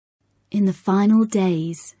In the final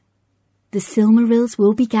days, the Silmarils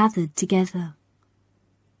will be gathered together.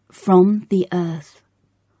 From the earth,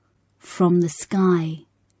 from the sky,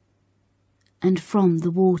 and from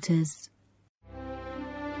the waters.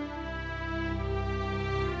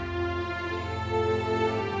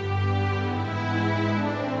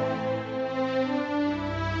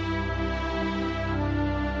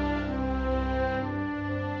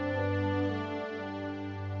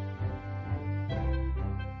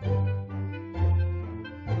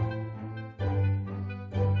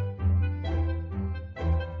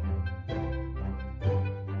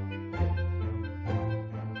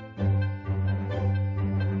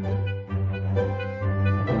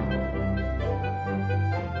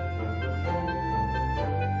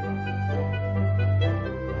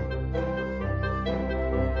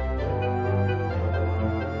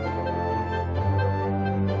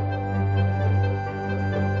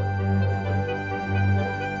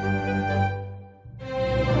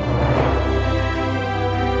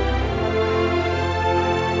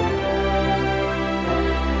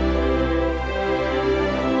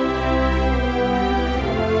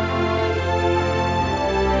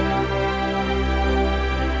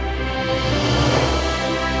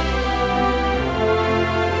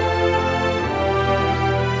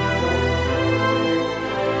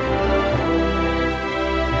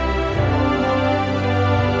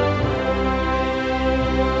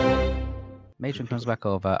 Matron comes back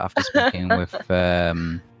over after speaking with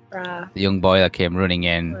the young boy that came running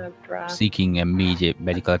in, seeking immediate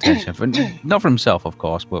medical attention. Not for himself, of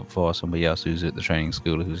course, but for somebody else who's at the training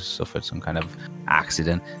school who's suffered some kind of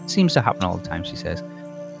accident. Seems to happen all the time, she says.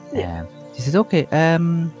 Yeah. She says, okay,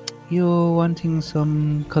 you're wanting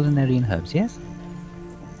some culinary and herbs, yes?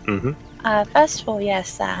 Mm-hmm. First of all,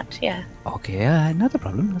 yes, that, yeah. Okay, not a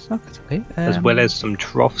problem. That's okay. As well as some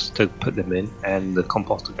troughs to put them in and the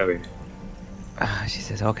compost to go in. She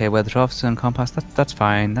says, okay, well, the troughs and compost, that's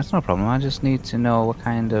fine. That's no problem. I just need to know what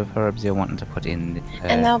kind of herbs you're wanting to put in.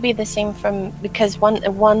 And they'll be the same because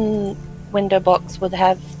one window box would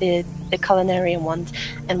have the culinary ones,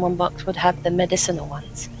 and one box would have the medicinal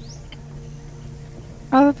ones.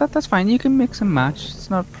 Oh, that's fine. You can mix and match. It's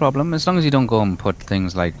not a problem. As long as you don't go and put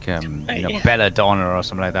things like, belladonna or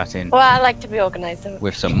something like that in. Well, I like to be organized.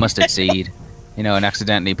 With some mustard seed, and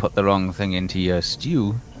accidentally put the wrong thing into your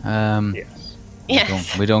stew. Yes.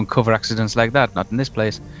 Yes. We don't cover accidents like that. Not in this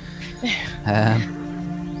place.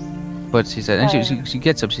 But she said, and she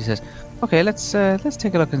gets up. She says, "Okay, let's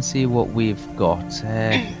take a look and see what we've got."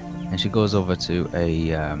 And she goes over to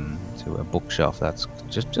a bookshelf that's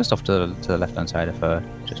just off to the left hand side of her,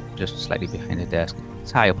 just slightly behind her desk.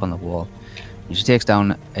 It's high up on the wall. And she takes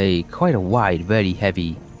down quite a wide, very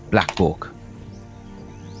heavy black book.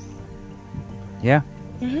 Yeah.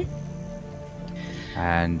 Mhm.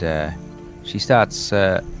 And she starts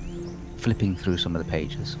flipping through some of the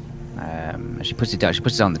pages. And she puts it down. She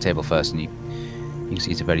puts it on the table first, and you can see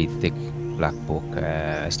it's a very thick black book.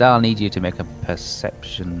 Estelle, I'll need you to make a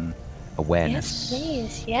perception awareness. Yes,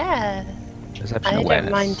 please. Yeah. Perception I awareness.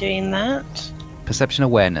 don't mind doing that. Perception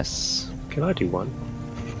awareness. Can I do one?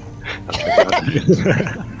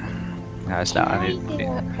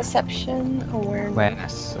 Perception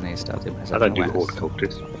awareness. I need to start doing I perception don't do awareness.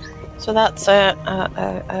 horticultures. So that's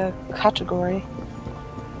a category.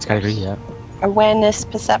 It's category, yeah. Awareness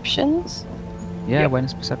perceptions. Yeah, Yep.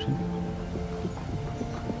 awareness perception.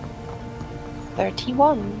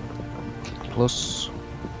 31 Plus.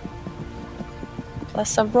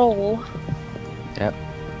 plus a roll. Yep.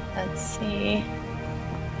 Let's see.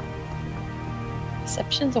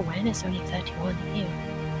 Perception's awareness only 31. Ew.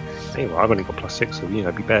 Hey, well, I've only got +6, so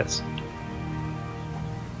be bets.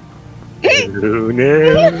 Oh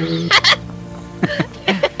no!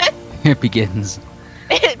 It begins.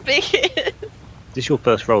 It begins. Is this your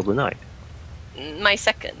first roll of the night? My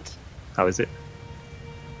second. How is it?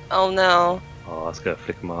 Oh no. Oh, let's go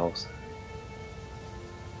flick miles.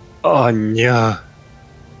 Oh no!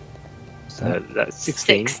 That's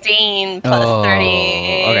 16. 16 plus 30.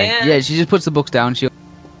 Okay. Yeah, she just puts the books down. She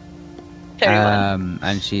 31.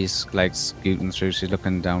 and she's like scooting through. She's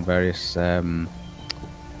looking down various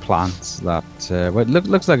plants that it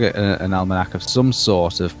looks like an almanac of some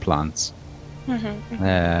sort of plants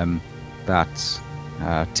that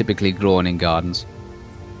are typically grown in gardens.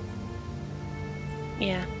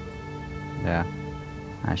 Yeah. Yeah.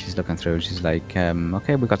 And she's looking through and she's like,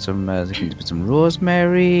 okay, we've got some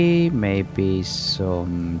rosemary, maybe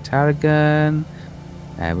some tarragon,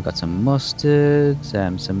 we've got some mustard,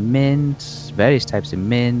 some mint, various types of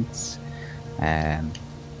mint. And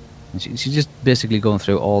she's just basically going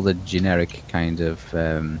through all the generic kind of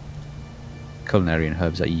culinary and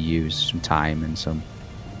herbs that you use, some thyme and some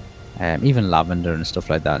even lavender and stuff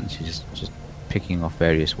like that. And she's just picking off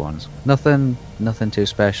various ones. Nothing too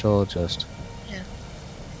special. Just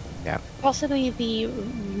yeah. Possibly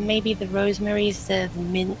maybe the rosemaries, the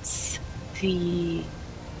mints,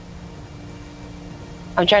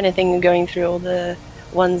 I'm trying to think of going through all the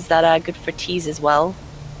ones that are good for teas as well.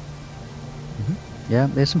 Yeah,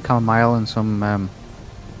 there's some chamomile and some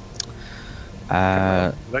Is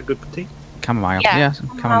that good for tea? chamomile. Yeah, Yeah, some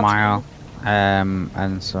chamomile chamomile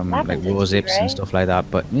and some like Lavender rose tea, hips and right? stuff like that.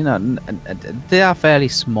 But you know, they are fairly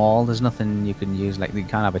small. There's nothing you can use. Like you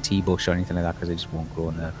can't have a tea bush or anything like that because they just won't grow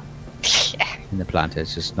in the plant.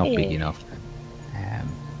 It's just not big Yeah. enough.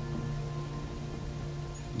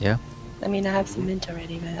 Yeah, I mean, I have some mint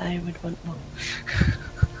already, but I would want more.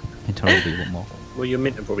 entirely want more. Well, your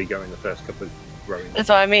mint will probably go in the first couple of growing. That's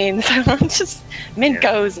what I mean. So I'm just mint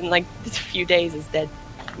Yeah. goes in like a few days is dead.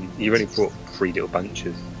 You only brought 3 little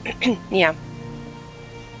bunches. Yeah,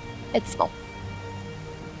 it's small.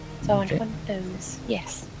 So Okay. I want those.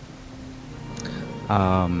 Yes.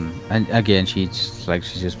 And again, she's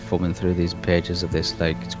just thumbing through these pages of this.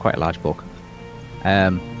 Like it's quite a large book.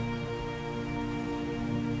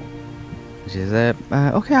 She says,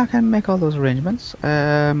 "Okay, I can make all those arrangements."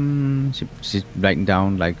 She's writing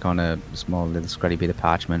down like on a small little scratchy bit of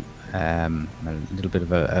parchment, a little bit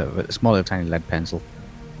of a small little tiny lead pencil,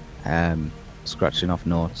 scratching off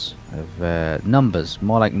notes of numbers,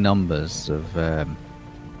 more like numbers of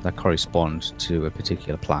that correspond to a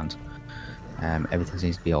particular plant. Everything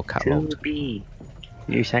seems to be all catalogued. B.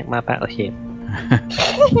 You sank my battleship.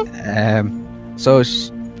 So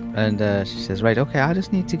she says, right, okay, I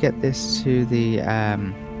just need to get this to the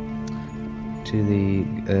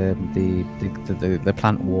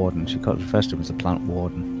plant warden. She refers to him as the plant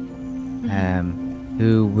warden,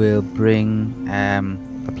 who will bring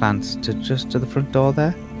the plants to the front door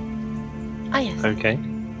there. Ah, yes. Okay.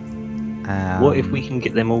 What if we can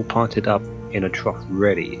get them all parted up in a trough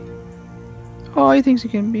ready? Oh, he thinks he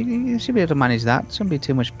should be able to manage that. Shouldn't be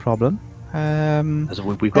too much problem. As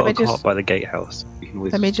we've got a cart by the gatehouse. We can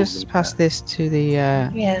always Let me store just them pass there. this to the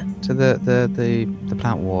Yeah. to the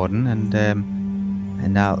plant warden,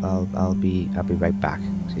 and I'll be right back.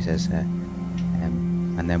 She says,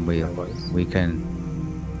 and then we can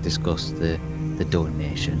discuss the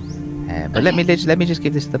donation. But let me just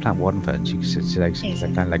give this to the plant warden first. She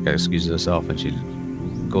kind of like excuses herself, and she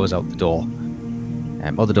goes out the door,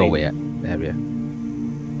 or the doorway area.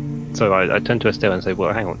 So I turn to Estelle and say,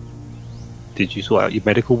 well, hang on. Did you sort out your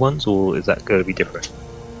medical ones, or is that going to be different?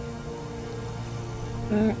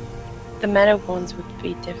 The medical ones would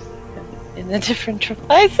be different in a different trip.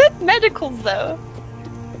 I said medicals though,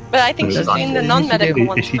 but I think So she's that's doing the fine. non-medical Is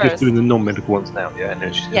ones she first. just doing the non-medical ones now, yeah? And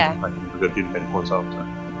then she's Yeah. we're going to do the medical ones after.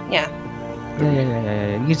 Yeah.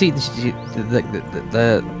 Yeah. You see,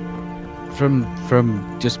 the from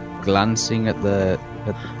just glancing at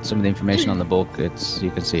some of the information on the book, you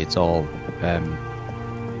can see it's all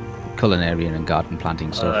culinarian and garden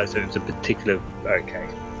planting stuff. So it's a particular... Okay.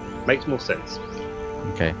 Makes more sense.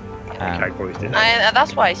 Okay. Categories didn't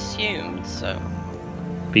That's what I assumed. So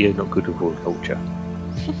Be not good with horticulture.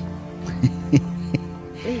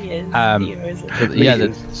 he is. Theo,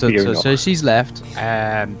 Reasons, so fear so not. she's left.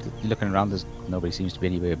 Looking around, there's nobody seems to be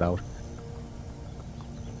anywhere about.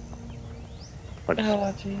 I just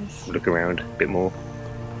Oh jeez. look around a bit more.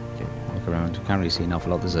 Look around, you can't really see an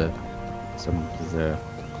awful lot. There's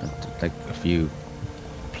like a few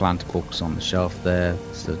plant books on the shelf there.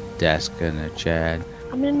 There's a desk and a chair.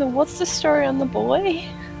 I mean, what's the story on the boy?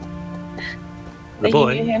 The That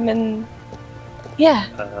boy? You knew him and yeah.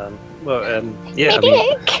 Yeah, I Maybe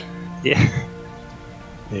mean, Nick. yeah.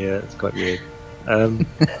 Yeah, it's quite weird.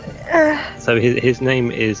 So his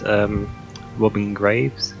name is Robin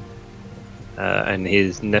Graves, and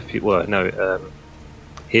his nephew. Well, no,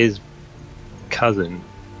 his cousin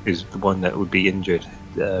is the one that would be injured.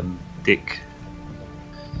 Dick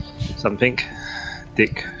something,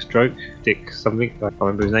 Dick Stroke, Dick something. I can't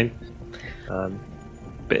remember his name.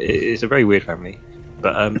 But it's a very weird family.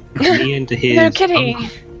 But me and his No kidding.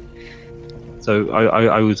 So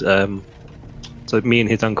I was so me and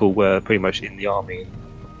his uncle were pretty much in the army,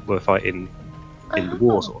 were fighting in the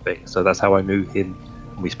war sort of thing. So that's how I knew him.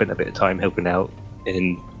 And we spent a bit of time helping out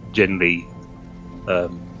in generally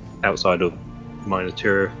outside of Minor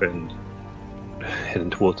Turf and heading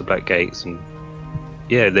towards the Black Gates. And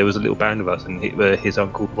yeah, there was a little band of us, and his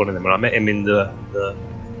uncle was one of them. And I met him in the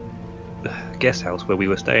guest house where we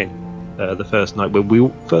were staying the first night we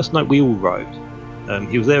all arrived.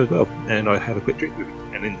 He was there as well, and I had a quick drink with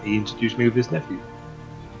him, and then he introduced me with his nephew.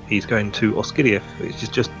 He's going to Osgiliath, which is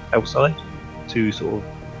just outside. to sort of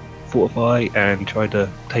fortify and try to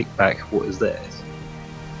take back what is theirs.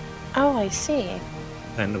 Oh, I see.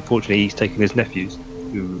 And unfortunately, he's taken his nephews,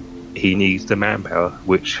 who he needs the manpower,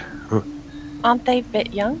 which, Aren't they a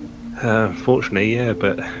bit young? unfortunately, yeah,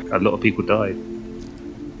 but a lot of people died.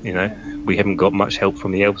 You know, we haven't got much help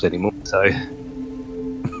from the elves anymore, so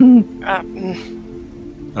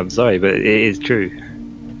I'm sorry, but it is true.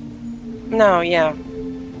 No, yeah.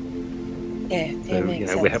 Yeah, So, it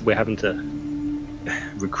makes sense. we're having to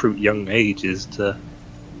recruit young ages to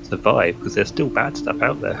survive because there's still bad stuff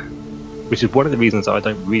out there, which is one of the reasons I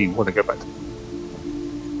don't really want to go back to.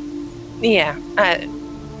 Yeah.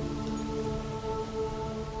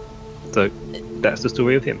 So that's the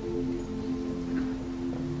story of him.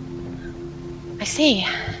 I see.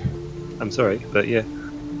 I'm sorry, but yeah.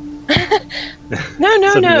 No.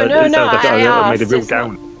 It sounds like I made a real it's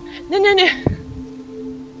down. not- No.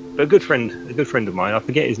 But a good friend of mine. I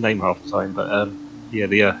forget his name half the time, but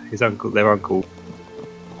yeah, his uncle, their uncle.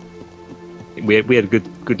 We had a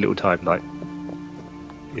good little time. Like,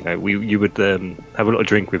 you know, you would have a lot of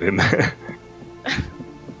drink with him.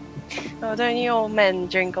 Oh, don't you all men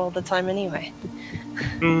drink all the time anyway?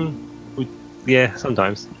 Yeah,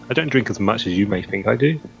 sometimes. I don't drink as much as you may think I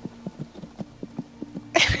do.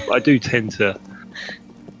 But I do tend to,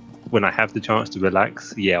 when I have the chance to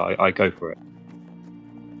relax, yeah, I go for it.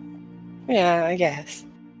 Yeah, I guess.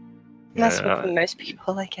 That's Yeah, with most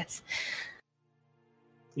people, I guess.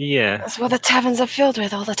 yeah, That's what the taverns are filled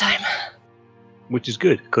with all the time. which is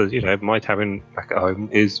good because you know my tavern back at home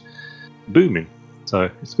is booming, so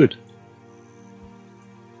it's good.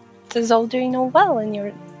 So it's all doing all well in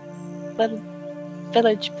your little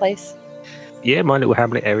village place. Yeah, my little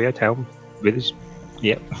hamlet area, town, village.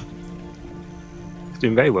 Yep, it's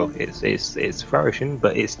doing very well. It's flourishing,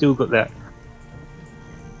 but it's still got that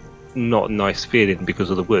not nice feeling because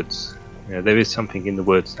of the woods. You know, there is something in the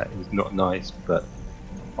woods that is not nice, but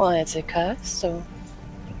Well, it's a curse, so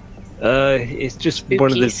it's just spooky,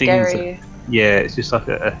 one of the things. scary. Yeah, it's just like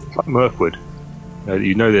it's like Mirthwood.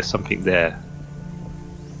 You know, there's something there.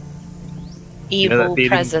 Evil that feeling?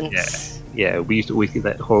 presence. Yeah, we used to always get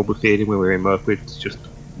that horrible feeling when we were in Mirthwood. It's just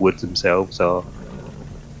woods themselves are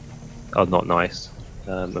not nice.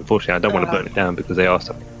 Unfortunately, I don't want to burn it down because they are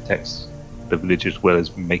something that protects the village as well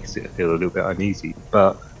as makes it feel a little bit uneasy.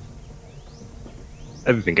 But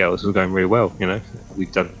everything else is going really well. You know,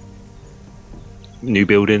 we've done new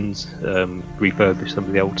buildings, refurbished some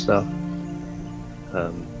of the old stuff,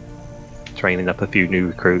 training up a few new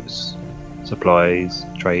recruits, supplies,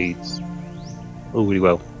 trades, all really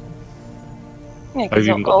well. Yeah, Have because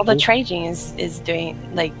you even got all the the trading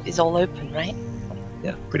is all open, right?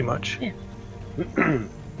 Yeah, pretty much. Yeah.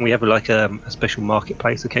 We have like a special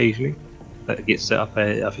marketplace occasionally that gets set up.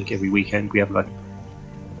 I think every weekend we have like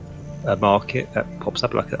a market that pops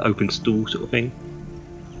up like an open stall sort of thing.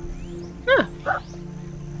 Huh.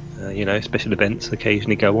 You know, special events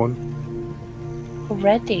occasionally go on.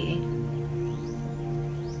 Already.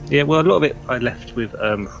 Yeah, well, a lot of it I left with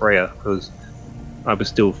Freya because I was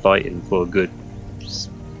still fighting for a good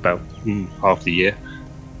about half the year.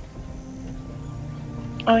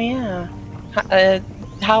 Oh yeah.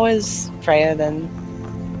 How is Freya then?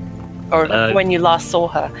 Or when you last saw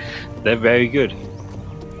her? They're very good.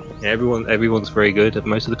 Yeah, everyone's very good.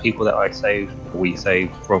 Most of the people that we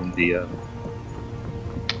saved from the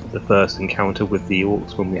first encounter with the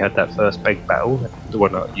orcs when we had that first big battle, the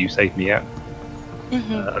one that you saved me at.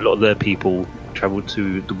 Mm-hmm. A lot of the people travelled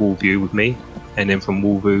to the Wallview with me, and then from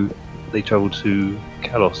Wallview they travelled to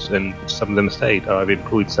Kalos, and some of them stayed. I've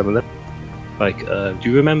employed some of them. Like, do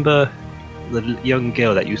you remember the young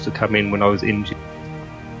girl that used to come in when I was injured,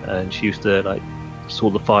 and she used to like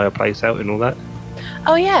sort the fireplace out and all that?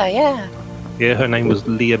 Oh yeah. Yeah, her name was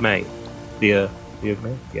Leah May. Leah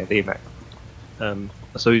May? Yeah, Leah May.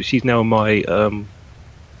 So she's now my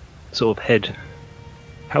sort of head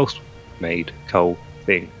housemaid Cole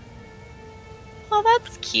thing. Oh,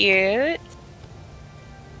 that's cute.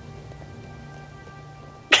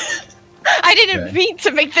 I didn't mean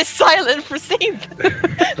to make this silent proceed.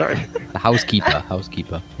 Sorry. The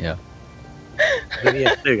housekeeper. Yeah.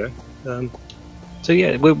 Yeah, there you go. So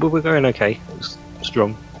yeah, we're going okay. It's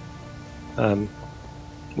strong.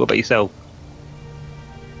 What about yourself?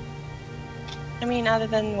 I mean, other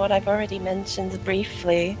than what I've already mentioned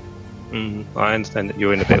briefly. I understand that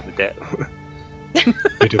you're in a bit of a debt.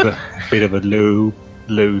 bit of a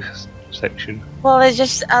low section. Well, there's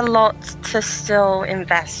just a lot to still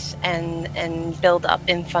invest and build up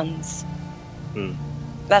in funds.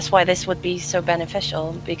 That's why this would be so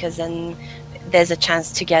beneficial, because then there's a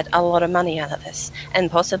chance to get a lot of money out of this and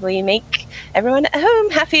possibly make everyone at home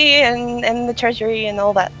happy and the treasury and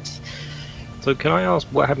all that. So can I ask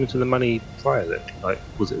what happened to the money prior then? Like,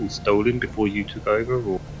 was it all stolen before you took over,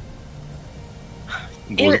 or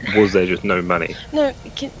was there just no money? No,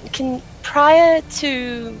 can prior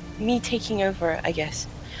to me taking over, I guess,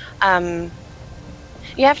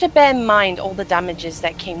 you have to bear in mind all the damages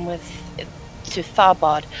that came with to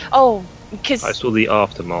Tharbad. Oh, because I saw the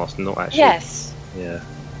aftermath, not actually. yes, Yeah.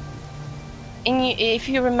 and if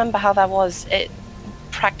you remember how that was, it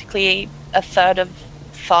practically a third of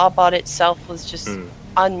Tharbad itself was just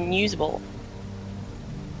unusable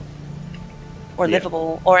or Yeah.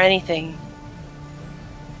 livable or anything.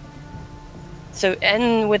 So,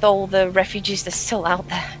 and with all the refugees that's still out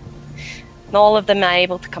there, not all of them are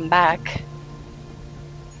able to come back,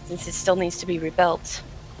 since it still needs to be rebuilt.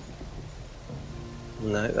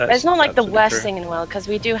 No, that's But it's not like the absolutely worst true. thing in the world, because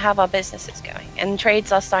we do have our businesses going, and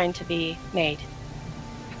trades are starting to be made.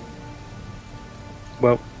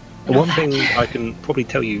 Well, the Not one that. thing I can probably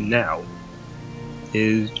tell you now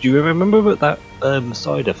is, do you remember that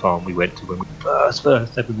cider farm we went to when we first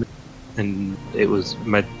ever met? And it was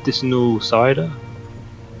medicinal cider?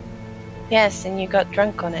 Yes, and you got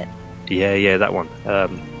drunk on it. Yeah, that one.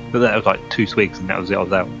 But that was like 2 swigs and that was it, I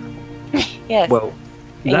was out. Yes, Well,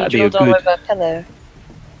 and that'd you be a drooled all good... over a pillow.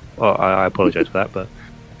 Well, I apologise for that, but...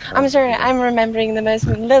 I'm sorry, I'm remembering the most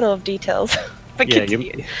little of details. But Yeah,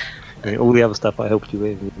 continue. I mean, all the other stuff I helped you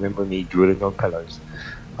with, you remember me drilling on pillows.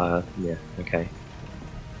 Yeah, okay.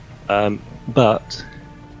 But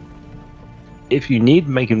if you need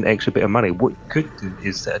to make an extra bit of money, what you could do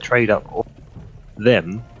is set a trade up of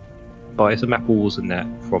them, buy some apples and that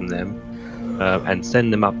from them, and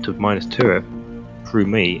send them up to Minas Tirith through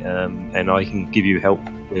me, and I can give you help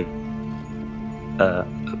with a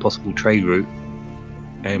possible trade route,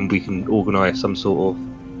 and we can organise some sort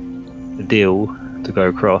of deal to go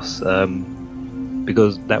across,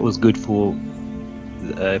 because that was good for,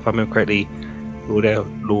 if I remember correctly, Lord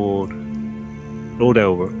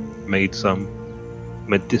Elver made some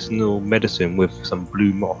medicinal medicine with some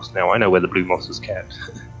blue moss. Now I know where the blue moss is kept,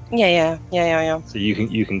 Yeah. so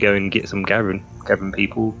you can go and get some Gavin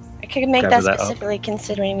people. I could make Gather that that up. specifically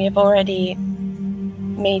considering we've already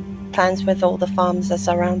made plans with all the farms that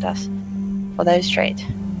surround us for those trade.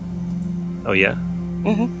 Oh yeah.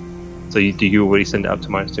 So do you already send it up to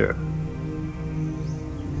Minas Tirith?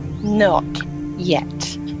 Not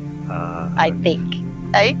yet, Uh, I think.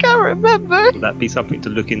 I can't remember. Would that be something to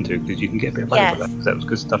look into, because you can get a bit of money Yes. for that, because that was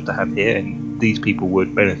good stuff to have here, and these people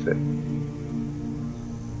would benefit.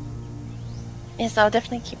 Yes, I'll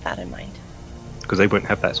definitely keep that in mind. Because they won't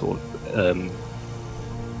have that sort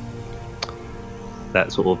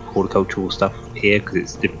of horticultural stuff here, because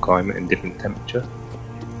it's different climate and different temperature.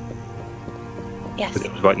 Yes. But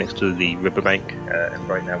it was right next to the riverbank, and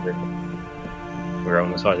right now we're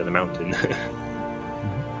on the side of the mountain.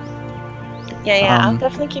 Yeah, I'll Um,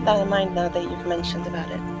 definitely keep that in mind now that you've mentioned about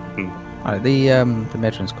it. Alright, the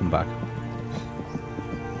matrons come back.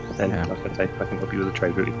 And Yeah. like I say, I can help you with a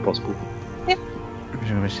trade route if possible.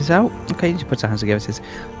 She says, "Oh, okay." She puts her hands together and says,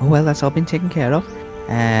 "Oh well, that's all been taken care of.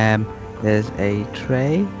 There's a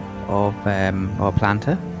tray of or a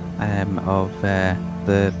planter of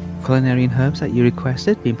the culinary herbs that you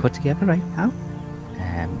requested being put together right now.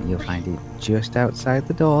 You'll find it just outside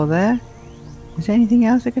the door there. Is there anything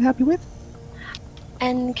else I could help you with?"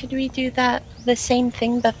 And could we do that the same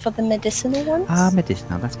thing but for the medicinal ones?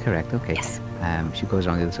 Medicinal. That's correct. Okay. Yes. She goes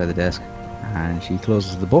around the other side of the desk and she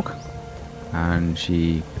closes the book and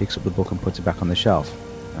she picks up the book and puts it back on the shelf.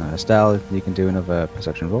 Estelle, you can do another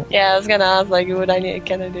perception roll. Yeah, I was gonna ask like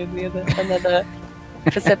can I do another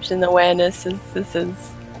perception awareness this is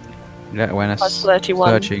Yeah, awareness. plus 31.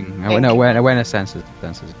 Searching. Think. No, awareness senses.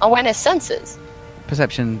 Awareness senses.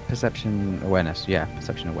 Perception awareness. Yeah,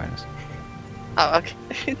 perception awareness. Oh,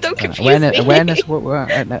 okay. Don't confuse awareness. me. Awareness. It's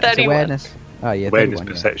 31. awareness. Oh yeah, Awareness 31,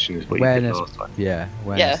 yeah. perception is what Awareness. you did last time. Yeah,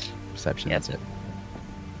 awareness. Perception. Yeah. That's it.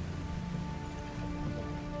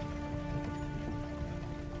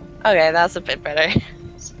 Okay, that's a bit better.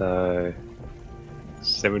 So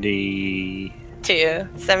 70,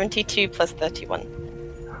 72 plus 31.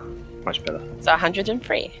 much better. So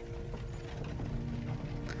 103.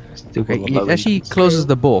 Still Okay. got the low As she end. closes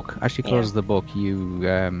the book,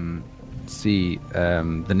 you see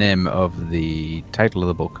the name of the title of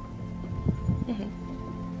the book.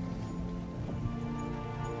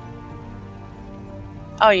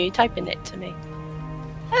 Oh, you're typing it to me.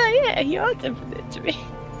 Oh yeah, you are typing it to me.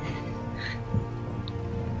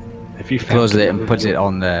 Have you found Closes it and another puts it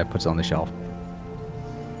one? on the shelf.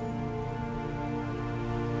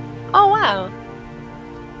 Oh wow.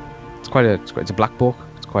 it's a black book.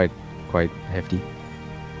 It's quite hefty.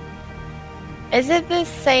 Is it the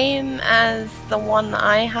same as the one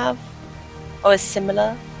I have? Or is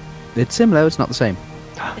similar? It's similar. It's not the same.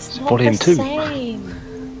 It's not volume the 2. same.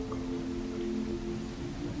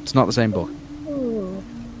 It's not the same book. Ooh.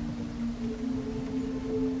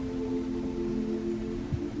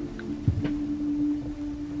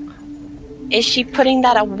 Is she putting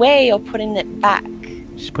that away or putting it back?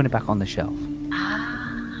 She's putting it back on the shelf. Ah.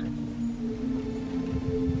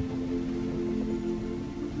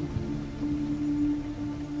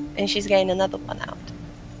 And she's getting another one out.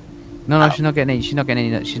 No, Oh. she's not getting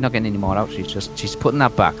any more out. She's putting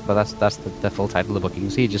that back. But that's the full title of the book. You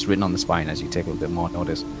can see it just written on the spine as you take a little bit more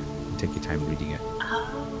notice. You take your time reading it. Oh.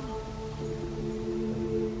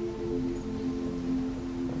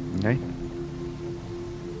 Okay.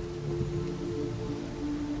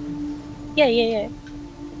 Yeah.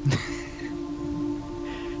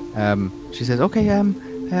 She says, "Okay.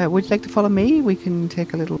 Would you like to follow me? We can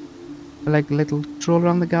take a little stroll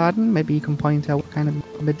around the garden. Maybe you can point out what kind of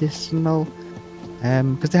medicinal,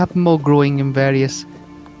 because they have them all growing in various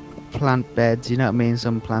plant beds. You know what I mean?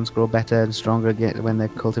 Some plants grow better and stronger when they're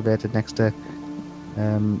cultivated next to,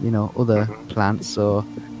 other plants. So,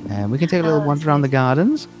 we can take a little wander around the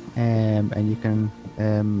gardens, and you can,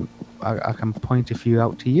 I can point a few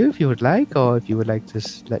out to you if you would like, or if you would like to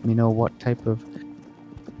let me know what type of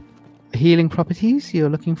healing properties you're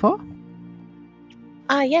looking for."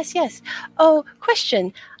 Yes. Oh,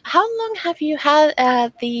 question. How long have you had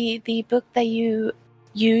the book that you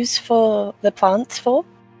use for the plants for?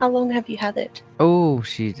 How long have you had it? Oh,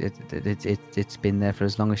 it's been there for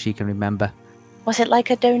as long as she can remember. Was it like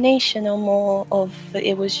a donation or more of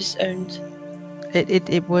it was just owned?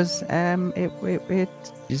 It was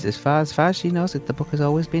as far as she knows it, the book has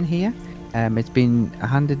always been here. It's been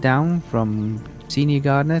handed down from senior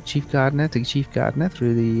gardener, chief gardener to chief gardener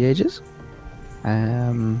through the ages.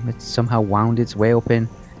 It's somehow wound its way up in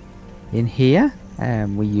here.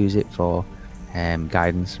 We use it for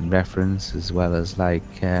guidance and reference, as well as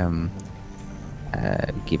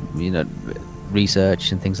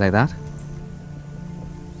research and things like that.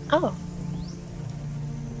 Oh.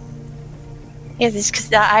 Yes, it's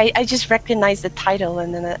because I just recognized the title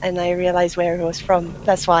and I realized where it was from.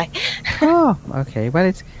 That's why. Oh, okay. Well,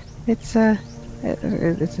 it's a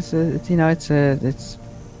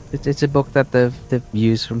book that they've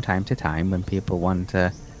used from time to time when people want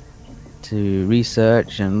to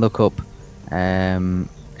research and look up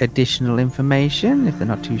additional information if they're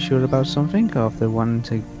not too sure about something, or if they want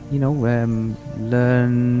to learn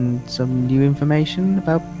some new information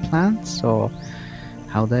about plants, or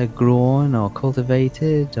how they're grown or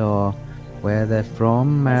cultivated, or where they're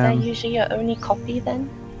from. Is that usually your only copy then?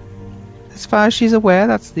 As far as she's aware,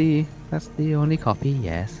 that's the only copy.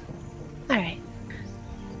 Yes. All right.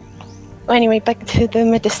 Well, anyway, back to the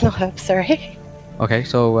medicinal herbs. Sorry. Okay,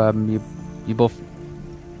 so you both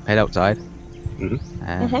head outside.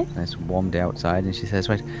 Mm-hmm. It's a warm day outside, and she says,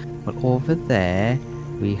 "Right, well, over there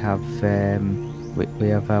we have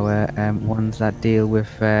our ones that deal with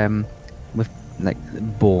like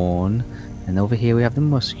bone, and over here we have the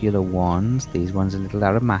muscular ones. These ones are a little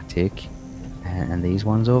aromatic, and these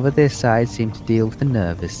ones over this side seem to deal with the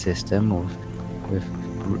nervous system, or with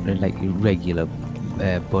like regular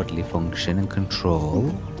bodily function and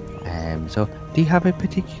control. So, do you have a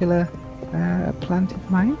particular plant in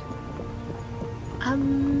mind?"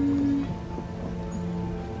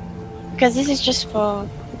 Because this is just to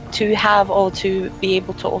have or to be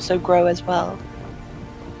able to also grow as well.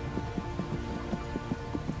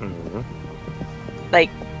 Like,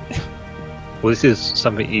 well, this is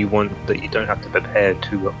something you want that you don't have to prepare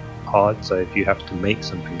too hard. So if you have to make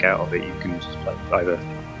something out of it, you can just either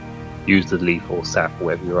use the leaf or sap, or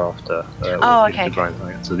whatever you're after. Okay.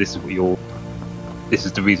 So this is this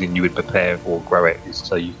is the reason you would prepare or grow it, is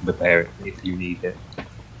so you can prepare it if you need it.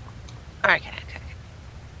 okay.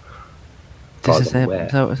 So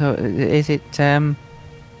is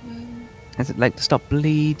it like to stop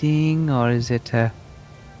bleeding, or is it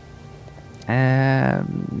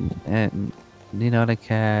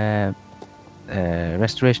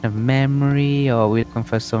restoration of memory, or are we looking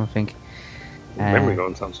for something Memory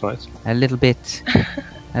going sounds nice. a little bit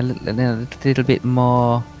a little bit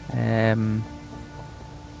more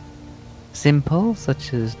simple,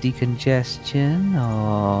 such as decongestion,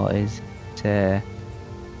 or is it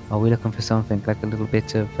are we looking for something like a little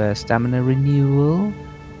bit of stamina renewal?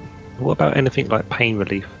 What about anything like pain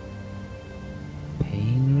relief?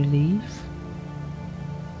 Pain relief?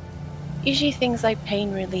 Usually things like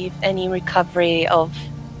pain relief, any recovery of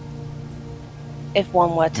if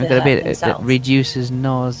one were to We've got a hurt bit that themselves. reduces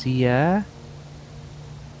nausea.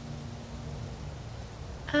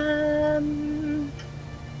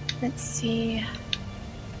 Let's see.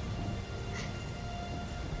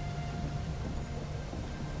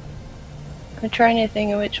 I'm trying to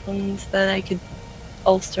think of which ones that I could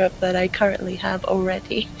bolster up that I currently have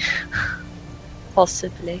already.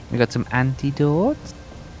 Possibly. We got some antidotes.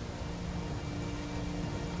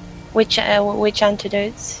 Which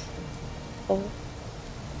antidotes? Oh,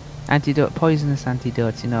 Poisonous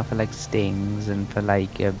antidotes, for like stings and for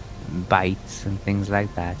like bites and things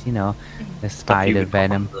like that. The Stuff you spider would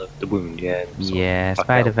put on venom. the wound, yeah. sort of Yeah, like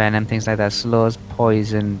spider help. venom, things like that. Slows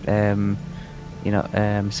poison,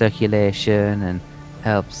 circulation and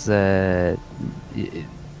helps,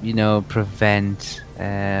 prevent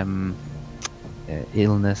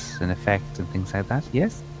illness and effect and things like that.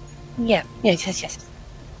 Yes. yeah. Yes.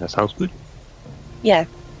 That sounds good. Yeah.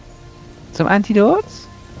 Some antidotes.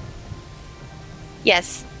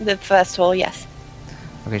 Yes. The first of all, yes.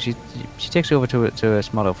 Okay, she takes you over to a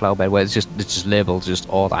smaller flower bed where it's just labels, just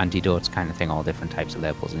all the antidotes kind of thing, all different types of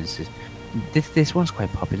labels, and this one's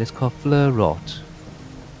quite popular. It's called Fleur Rot.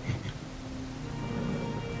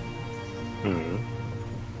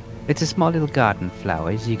 It's a small little garden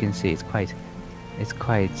flower, as you can see. It's quite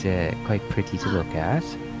pretty to look at.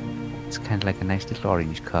 It's kind of like a nice little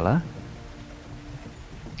orange colour.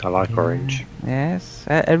 I like orange. Yes,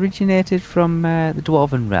 originated from the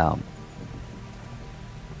Dwarven realm.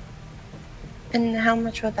 And how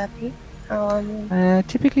much would that be?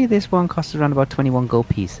 Typically, this one costs around about 21 gold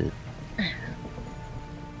pieces.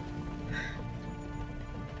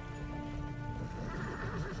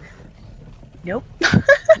 Nope.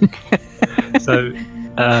 So,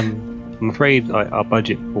 I'm afraid our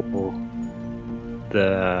budget for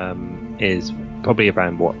the is probably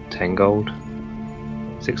around 10 gold,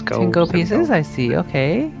 6 gold, 10 gold 7 pieces, I see.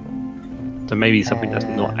 Okay. So maybe something that's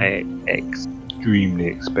not extremely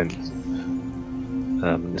expensive.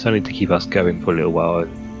 It's only to keep us going for a little while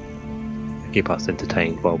and keep us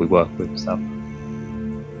entertained while we work with stuff.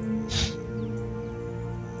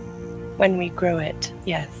 When we grow it,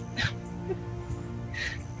 yes.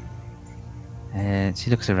 She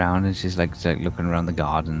looks around and she's like looking around the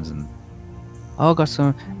gardens and got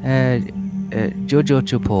some Jojo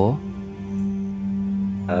Chupo.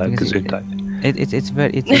 Gesundheit. It's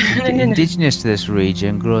indigenous to this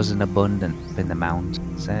region, grows in abundance in the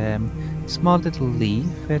mountains. Small little leaf.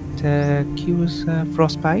 It cures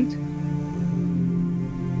frostbite.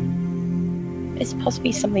 It's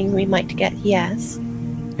possibly something we might get, yes.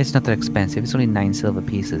 It's not that expensive. It's only 9 silver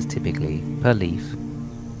pieces typically per leaf.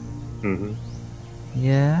 Mm-hmm.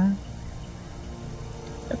 Yeah.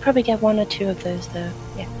 We'll probably get 1 or 2 of those though,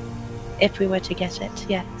 yeah. If we were to get it,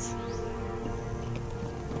 yes.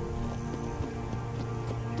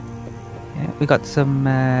 Yeah, we got some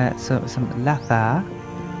Latha.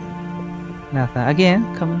 Latha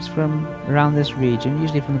again comes from around this region,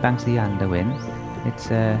 usually from the banks of the Anduin. It's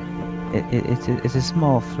a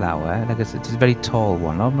small flower, like it's a very tall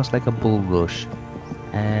one, almost like a bulrush.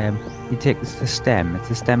 You take the stem. It's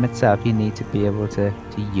the stem itself you need to be able to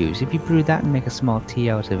use. If you brew that and make a small tea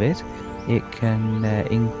out of it, it can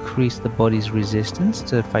increase the body's resistance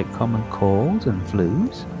to fight common colds and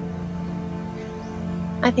flus.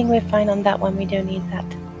 I think we're fine on that one, we don't need that.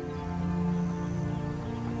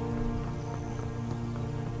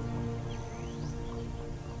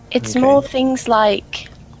 It's Okay. more things like...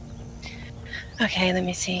 Okay, let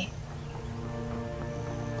me see.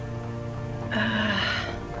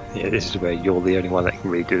 Yeah, this is where you're the only one that can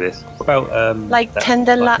really do this. What about Like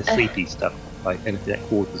tender like the la- sleepy stuff, like anything that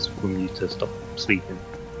causes from you to stop sleeping?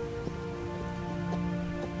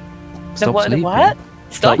 Stop the sleeping. what?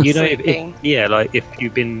 Stop Like, sleeping. like if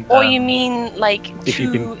you've been Or you mean like if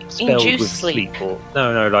you've to been spelled induce with sleep? sleep, or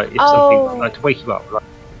no, like if Oh. something like to wake you up. Like,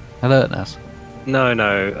 Alertness. no.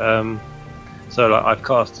 So like I've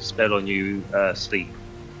cast a spell on you, sleep.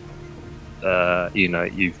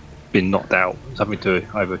 You've been knocked out. Something to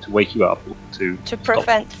either to wake you up or to To stop.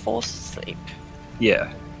 prevent forced sleep.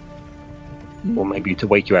 Yeah. Or maybe to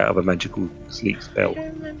wake you out of a magical sleep I spell.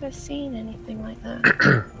 don't remember seeing anything like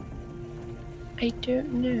that. I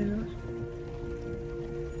don't know.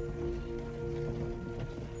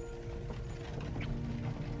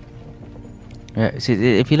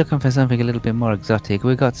 See, if you're looking for something a little bit more exotic,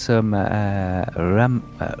 we got some Ramarath.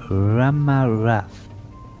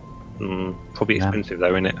 Probably Yeah. expensive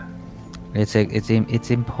though, isn't it? It's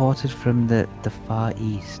imported from the Far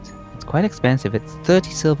East. It's quite expensive. It's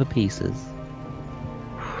 30 silver pieces.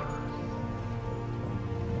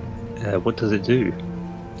 What does it do?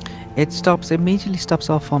 immediately stops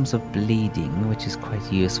all forms of bleeding, which is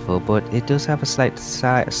quite useful, but it does have a slight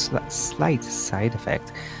side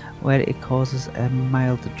effect where it causes a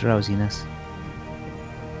mild drowsiness.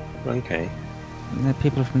 Okay.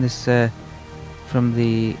 People from this from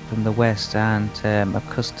the west aren't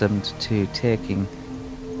accustomed to taking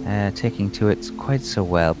to it quite so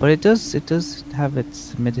well, but it does have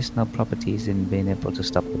its medicinal properties in being able to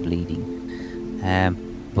stop the bleeding.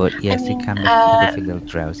 But yes, it can make people feel a little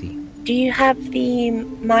drowsy. Do you have the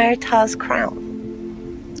Myrta's crown?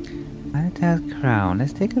 Myrta's crown.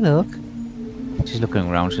 Let's take a look. She's looking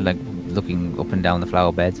around. She's like looking up and down the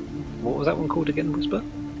flower beds. What was that one called again, Whisper?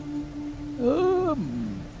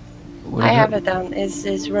 I have it down. Is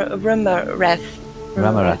Rumareth.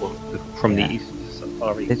 Rumareth. From the east.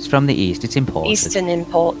 Far east. It's from the east. It's imported. Eastern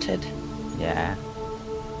imported. Yeah.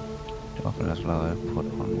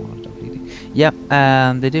 Yep.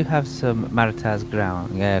 They do have some Myrta's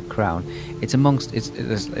crown. It's amongst.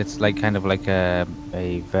 It's like kind of like a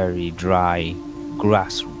very dry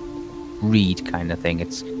grass reed kind of thing.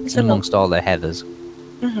 It's amongst all the heathers.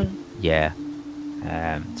 Mm-hmm. Yeah.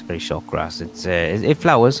 It's very short grass. It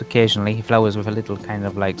flowers occasionally. It flowers with a little kind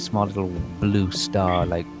of like small little blue star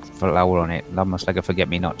like flower on it, almost like a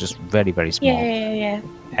forget-me-not, just very, very small. Yeah.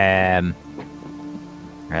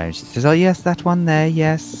 And she says, "Oh yes, that one there.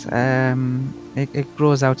 Yes. It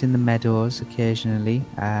grows out in the meadows occasionally.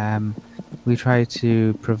 We try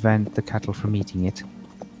to prevent the cattle from eating it,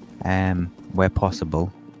 where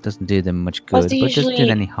possible. Doesn't do them much good, but doesn't do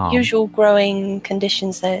any harm. Usual growing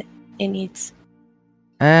conditions that it needs.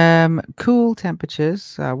 Cool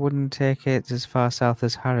temperatures. I wouldn't take it as far south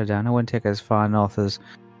as Haradan. I wouldn't take it as far north as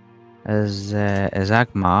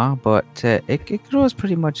Agmar, but it grows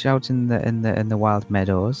pretty much out in the wild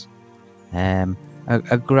meadows.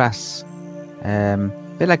 A grass,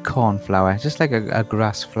 bit like cornflower, just like a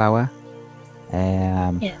grass flower.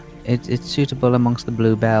 It's suitable amongst the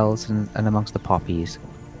bluebells and amongst the poppies.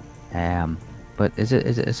 But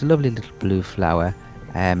it's a lovely little blue flower.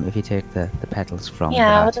 If you take the petals from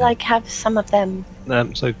I would like have some of them.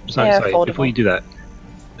 So before you do that,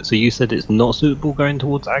 so you said it's not suitable going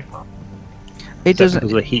towards Agmar? It doesn't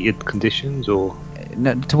because of the heated conditions, or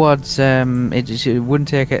no, towards it wouldn't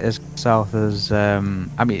take it as south as I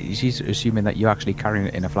mean, she's assuming that you're actually carrying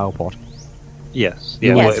it in a flower pot. Yes, You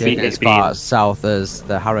yeah. won't take it as far south as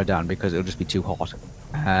the Haradan because it'll just be too hot,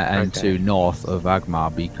 and too north of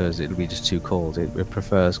Agmar because it'll be just too cold. It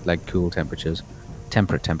prefers like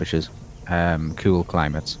temperate temperatures, cool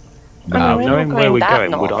climates. Knowing where we're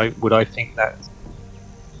going, would I think that's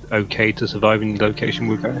okay to survive in the location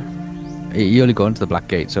we're going? You only go into the Black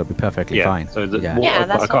Gate, so it'll be perfectly fine. So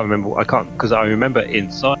I can't remember. Because I remember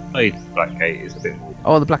inside the Black Gate is a bit more.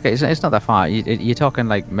 Oh, the Black Gate, it's not that far. You're talking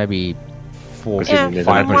like maybe 400-500 miles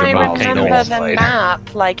I remember north. the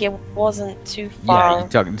map, like it wasn't too far.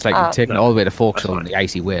 Yeah, it's like taking all the way to Folkshill and the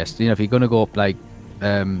icy waste. You know, if you're going to go up like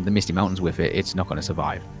the Misty Mountains with it, it's not going to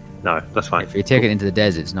survive. No, that's fine. If you take it into the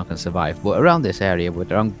desert, it's not going to survive. But around this area,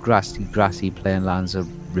 around grassy plainlands or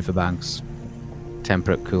riverbanks,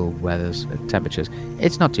 temperate, cool temperatures,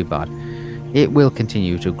 it's not too bad. It will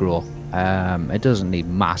continue to grow. It doesn't need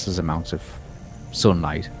massive amounts of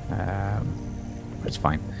sunlight. It's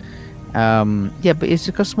fine. But it's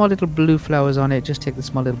got small little blue flowers on it. Just take the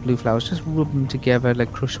small little blue flowers, just rub them together,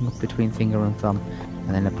 like crush them up between finger and thumb,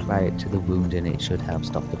 and then apply it to the wound, and it should help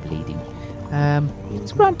stop the bleeding.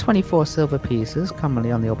 It's around 24 silver pieces,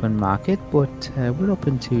 commonly on the open market, but we're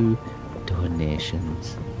open to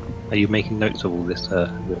donations. Are you making notes of all this,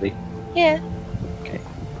 Lily? Yeah. Okay.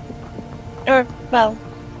 Or, well,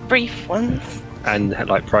 brief ones. And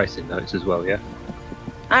like pricing notes as well, yeah?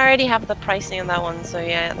 I already have the pricing on that one, so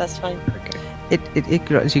yeah, that's fine.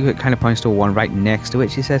 Okay. She kind of points to one right next to it.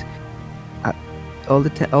 She says, all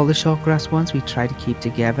the short grass ones we try to keep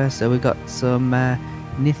together, so we got some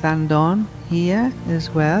Nithandon here as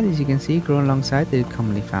well, as you can see, growing alongside. They're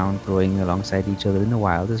commonly found growing alongside each other in the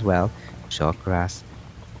wild as well. Short grass.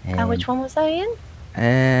 Which one was that again?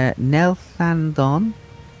 Nelthandon.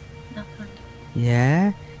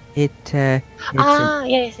 Yeah. Yes.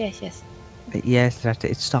 Yes,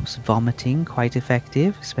 it stops vomiting, quite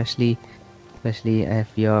effective, especially if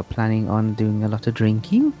you're planning on doing a lot of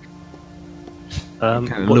drinking.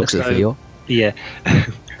 Kind of looks at Theo. Yeah.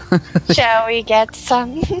 Shall we get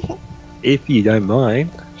some? If you don't mind.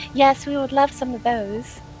 Yes, we would love some of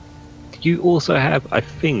those. You also have, I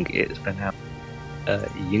think it's pronounced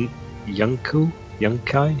Yunkai?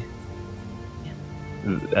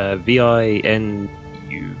 Vinuk?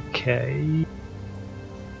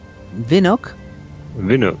 Vinuk?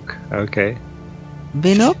 Vinuk, okay.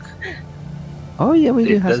 Vinuk? Oh yeah, we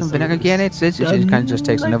do It have does some vinegar. some- Again, it kind of just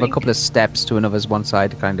takes I another think. couple of steps to another's one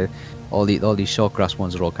side. Kind of all these short grass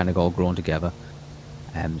ones are all kind of all grown together.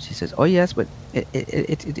 She says, "Oh yes, but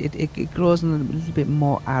it grows in a little bit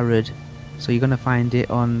more arid, so you're gonna find it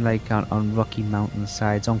on on rocky mountain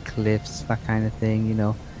sides, on cliffs, that kind of thing. You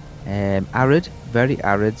know, arid, very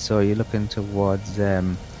arid. So you're looking towards a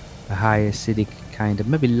high acidic kind of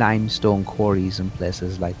maybe limestone quarries and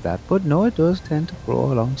places like that. But no, it does tend to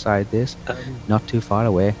grow alongside this, not too far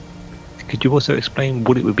away. Could you also explain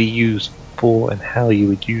what it would be used for and how you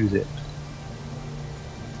would use it?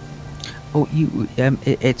 Oh,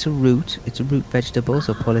 it's a root. It's a root vegetable,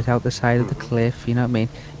 so pull it out the side of the cliff. You know what I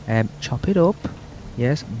mean? Chop it up.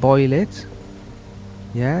 Yes. Boil it.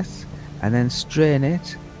 Yes. And then strain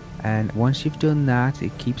it. And once you've done that,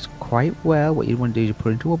 it keeps quite well. What you want to do is you put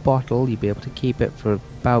it into a bottle. You'll be able to keep it for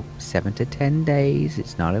about 7 to 10 days.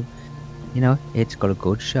 It's not a, it's got a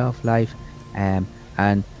good shelf life. And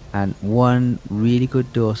one really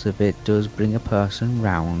good dose of it does bring a person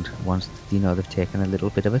round once they've taken a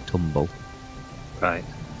little bit of a tumble. Right.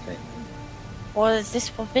 Okay. What is this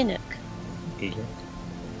for Vinnock? Yeah.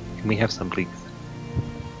 Can we have some, please?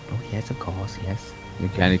 Oh yes, of course, yes.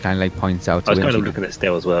 It kind of like points out I was to kind him. of looking at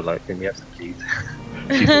Stell as well, like, can we have some, please?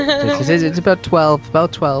 She says it's about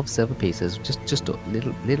 12 silver pieces, just a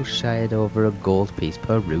little shade over a gold piece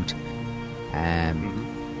per root.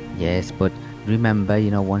 Yes, but remember,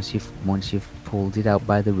 once you've pulled it out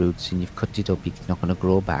by the roots and you've cut it up, it's not going to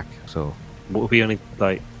grow back. So What if we only,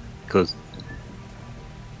 like, because,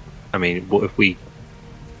 I mean, what if we...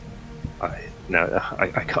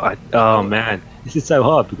 I can't... Oh, man. This is so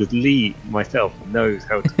hard because Lee, myself, knows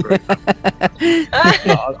how to grow.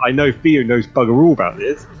 I know Theo knows bugger all about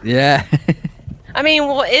this. yeah, I mean,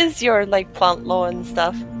 what is your like plant law and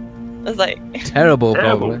stuff? It's like, terrible,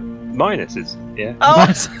 Terrible. probably. Minuses, yeah. oh,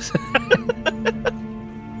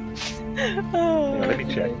 Yeah, let me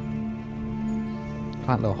check.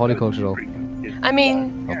 Plant law, horticultural, I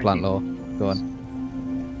mean, or plant law. Go on.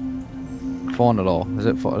 Fauna law, is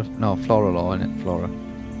it? No, flora law, isn't it? Flora.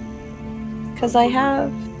 because I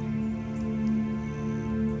have.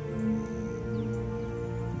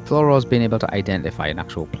 Flora has been able to identify an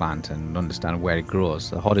actual plant and understand where it grows.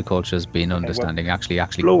 The horticulture has been understanding actually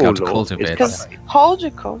Floral how to law is cultivate it. Because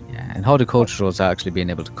horticulture. Yeah, and horticultural is actually being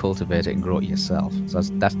able to cultivate it and grow it yourself. So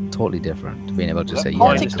that's totally different to being able to say,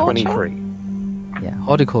 yeah, this is- Horticulture? 23. yeah,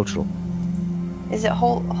 horticultural. Is it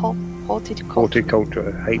horticulture?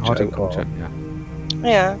 Horticulture, Horticulture, H-O-R. yeah.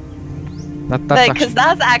 Yeah, That's because actually,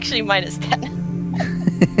 that's actually -10.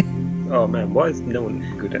 Oh man, why is no one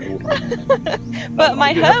good at all? But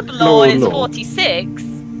my Yeah. herb law is Law. 46.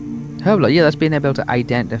 herb law, yeah, that's being able to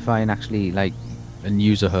identify and actually and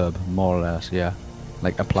use a herb, more or less, yeah,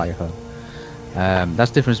 like apply a herb.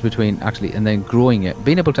 That's the difference between actually and then growing it.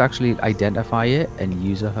 Being able to actually identify it and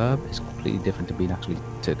use a herb is completely different to being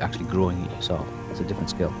actually growing it yourself. It's a different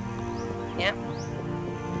skill.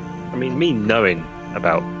 I mean, me knowing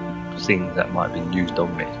about things that might have been used on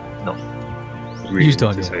me, not really Used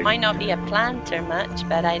on you. necessarily. Might not be a planter much,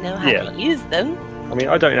 but I know how Yeah. to use them. I mean,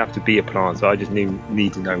 I don't have to be a planter. I just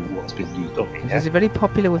need to know what's been used on me. This is very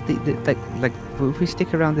popular with the like if we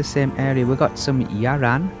stick around the same area, we've got some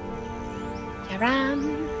yaran. Yaram.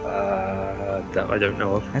 That I don't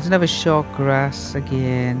know of. There's another short grass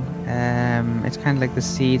again. It's kind of like the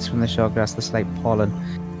seeds from the short grass, the slight pollen.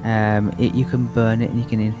 You can burn it and you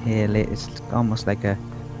can inhale it. It's almost like a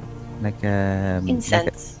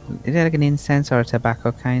Incense. like an incense or a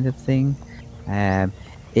tobacco kind of thing.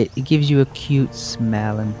 It gives you a cute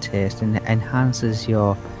smell and taste and enhances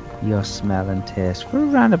your smell and taste for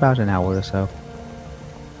around about an hour or so.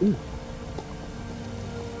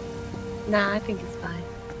 Nah, I think it's fine.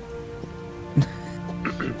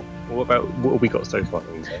 What have we got so far,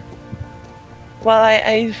 Louisa? Well,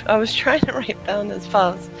 I was trying to write down as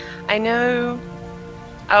fast. I know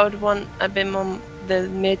I would want a bit more the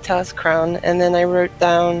Mirtas crown, and then I wrote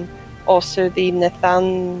down also the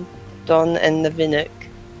Nathandon and the Vinnock.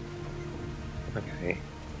 Okay.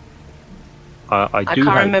 I do can't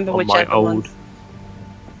have remember on which my other old ones.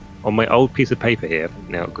 on my old piece of paper here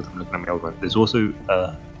now because I'm looking at my old one. There's also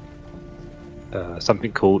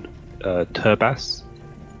something called Terbas,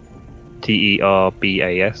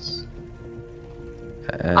 Terbas.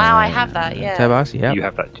 I have that, yeah. Tebas, yeah. You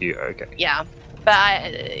have that too. Okay. Yeah,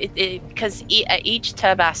 but because each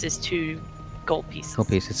Turbas is 2 gold pieces. Gold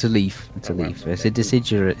piece. It's a leaf. It's a Oh, right, leaf. okay. It's a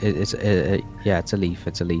deciduous. It's it's a leaf.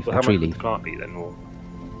 It's a leaf. Well, A how tree much would leaf. the plant be then? Or...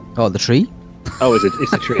 Oh, the tree. Oh, it's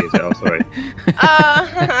a tree. Is it? Oh, sorry.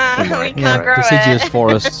 We can't grow deciduous it.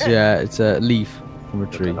 forests. Yeah, it's a leaf. from a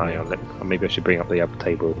Look tree. an eye on it. Or maybe I should bring up the other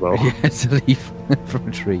table as well. Yeah, it's a leaf from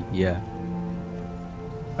a tree. Yeah.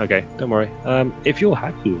 Okay, don't worry. If you're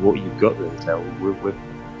happy with what you've got then, Zel,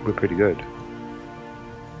 we're pretty good.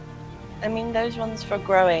 I mean, those ones for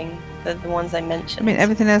growing, the ones I mentioned. I mean,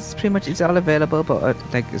 everything else is pretty much it's all available, but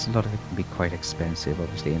like there's a lot of it can be quite expensive,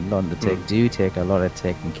 obviously, and a lot of take a lot of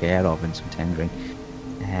taking care of and some tendering.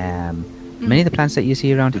 Many of the plants that you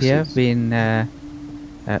see around here have been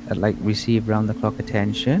like receive round the clock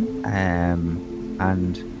attention,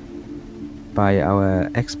 and by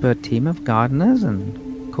our expert team of gardeners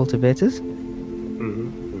and cultivators.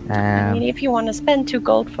 Mm-hmm. I mean, if you want to spend 2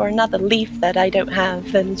 gold for another leaf that I don't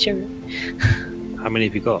have, then sure. How many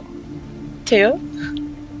have you got? 2?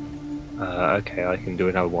 Okay, I can do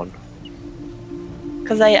another one.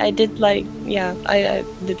 Because I did like, I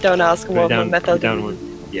don't ask what my method. Put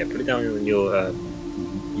it down on your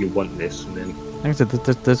want list, and then. Like I said,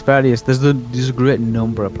 there's various. There's a great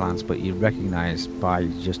number of plants, but you recognise by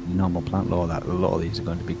just normal plant law that a lot of these are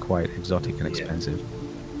going to be quite exotic and expensive.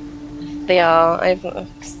 They are. I've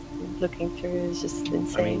looking through. It's just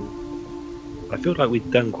insane. I feel like we've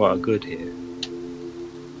done quite good here.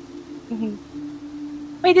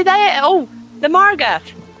 Wait, did I? Oh, the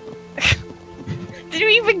Margath. Did you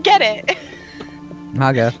even get it?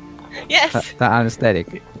 Margaret. Yes. That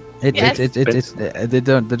anesthetic. Yes. They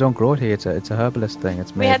don't grow it here. It's a herbalist thing.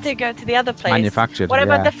 It's made. We had to go to the other place. Manufactured. What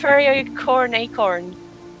about yeah. the furry corn acorn?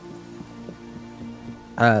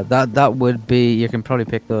 That would be. You can probably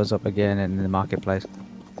pick those up again in the marketplace.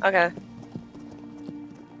 Okay.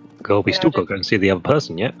 Girl, we still got to go and see the other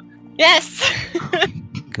person yet. Yes.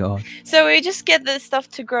 God. So we just get the stuff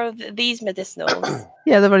to grow these medicinals.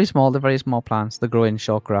 Yeah, they're very small. They're very small plants. They grow in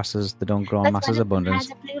short grasses. They don't grow in massive abundance.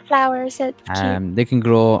 Has a blue flower, so it's cute. They can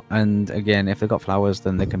grow, and again, if they've got flowers,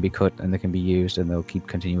 then they can be cut and they can be used, and they'll keep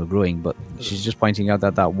continual growing. But she's just pointing out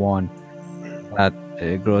that one that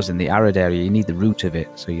grows in the arid area, you need the root of it,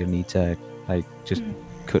 so you need to just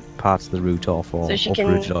cut parts of the root off or so she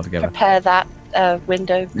uproot can it altogether. prepare that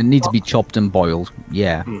window. It needs to be chopped and boiled,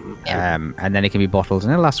 yeah. Mm-hmm. And then it can be bottled,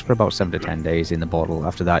 and it lasts for about 7 to 10 days in the bottle.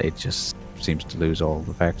 After that, it just seems to lose all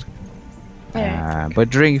effect. Yeah. But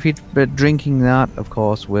drinking that, of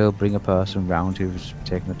course, will bring a person round who's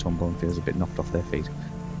taken a tumble and feels a bit knocked off their feet.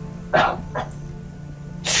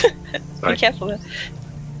 Be careful.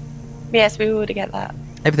 Yes, we would get that.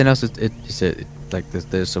 Everything else is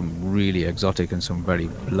there's some really exotic and some very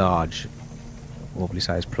large, overly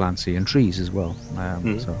sized plants and trees as well.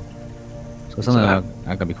 So some of them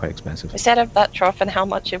are going to be quite expensive. We set up that trough and how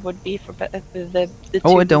much it would be for the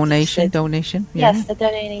Oh, two a donation, pieces. donation. Yeah. Yes, the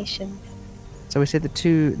donation. So we said the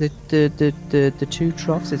two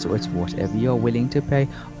troughs. It's whatever you're willing to pay.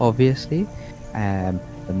 Obviously,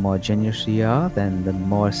 the more generous you are, then the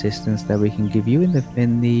more assistance that we can give you in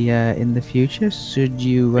the future. Should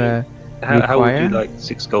you How would you require like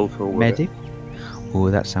 6 gold for all medic? Oh,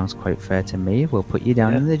 that sounds quite fair to me. We'll put you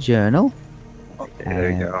down in the journal.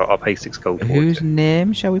 There you go. I'll pay 6 gold for Whose it.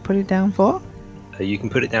 name shall we put it down for? You can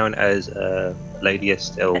put it down as Lady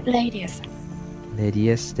Estelle. Ladies. Lady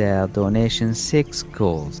Estelle, donation 6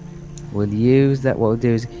 gold. We'll use that. What we'll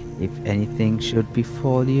do is, if anything should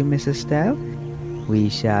befall you, Miss Estelle, we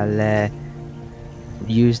shall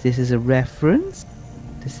use this as a reference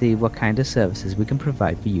to see what kind of services we can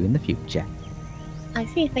provide for you in the future. I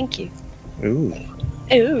see, thank you. Ooh.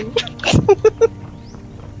 Ooh.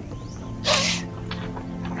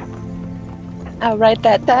 I'll write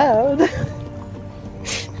that down.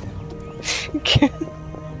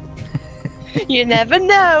 You never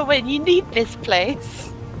know when you need this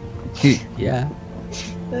place. Yeah.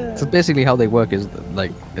 So basically how they work is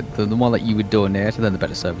like the more that you would donate, then the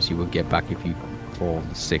better service you would get back if you fall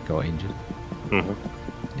sick or injured.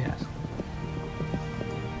 Mm-hmm. Yes.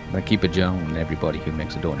 They keep a journal on everybody who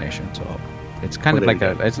makes a donation, so it's kind of like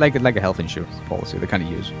a health insurance policy they kind of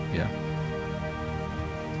use. Yeah.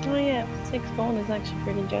 Oh yeah, 6 gold is actually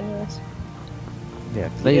pretty generous. Yeah.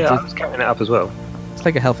 I was counting it up as well. It's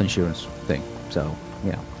like a health insurance thing, so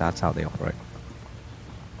that's how they operate.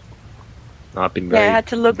 I've been very. I had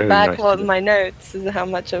to look very back nice on to my notes as how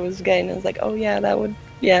much I was getting. I was like, oh yeah, that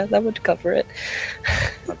would cover it.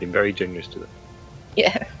 I've been very generous to them.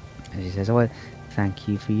 Yeah. And she says, "Oh, well, thank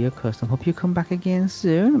you for your custom. Hope you come back again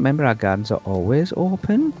soon. Remember, our gardens are always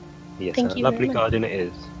open." Yes, Thank a you lovely very much. garden it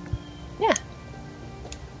is. Yeah.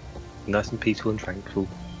 Nice and peaceful and tranquil.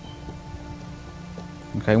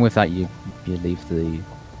 Okay, and with that, you leave the.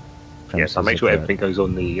 Yes, I'll make premises sure of everything goes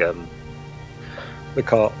on the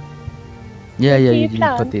cart. Yeah, Do you you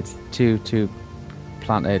put the plant? two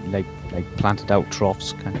planted like planted out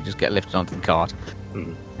troughs, kind of just get lifted onto the cart.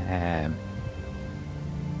 Mhm.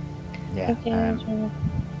 Yeah.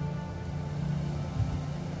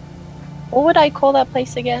 What would I call that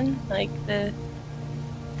place again? Like do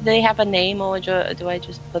they have a name, or do I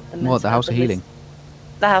just put them? What, as the House of list? Healing?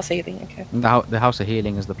 The House of Healing. Okay. The House of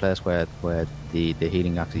Healing is the place where the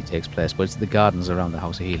healing actually takes place, but it's the gardens around the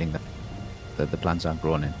House of Healing that the plants aren't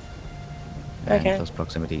grown in. Okay. Close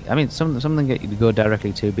proximity. I mean, something that you go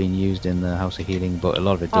directly to being used in the House of Healing, but a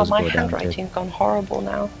lot of it does my go down handwriting's gone horrible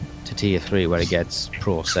now. to Tier 3, where it gets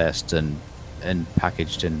processed and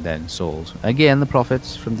packaged and then sold. Again, the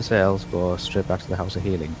profits from the sales go straight back to the House of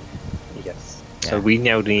Healing. Yes. Yeah. So we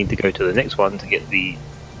now need to go to the next one to get the.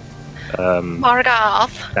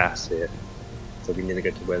 Margarth. That's it. So we need to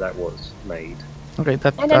go to where that was made. Okay, And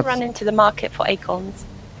then that's run into the market for acorns.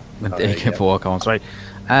 for accounts, right?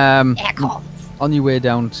 Acorns. On your way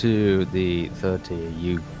down to the third tier,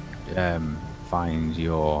 you find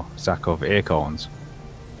your sack of acorns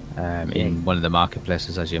in one of the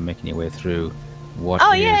marketplaces as you're making your way through. What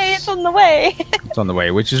Oh is- yay! It's on the way. It's on the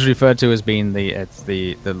way, which is referred to as being the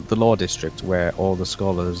law district where all the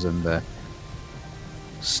scholars and the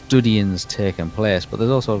studians taking place. But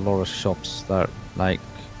there's also a lot of shops that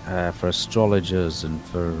for astrologers and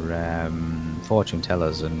for fortune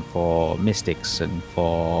tellers and for mystics and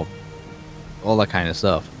for all that kind of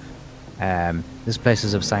stuff. There's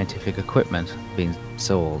places of scientific equipment being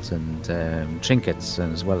sold and trinkets,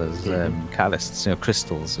 and as well as catalysts,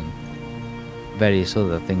 crystals and various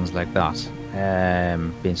other things like that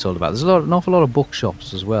being sold about. There's an awful lot of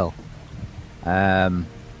bookshops as well.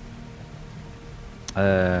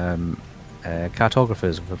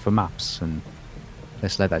 Cartographers for maps and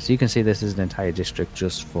places like that. So you can see this is an entire district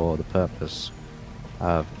just for the purpose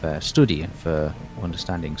of study and for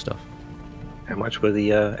understanding stuff. How much were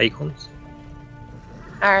the acorns?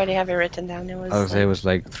 I already have it written down. It was. I would say it was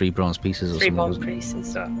like 3 bronze pieces or 3 something. bronze wasn't it?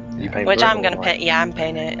 pieces. You paying Which for it I'm or gonna what? pay. Yeah, I'm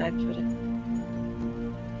paying it. I put it.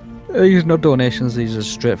 These are no donations. These are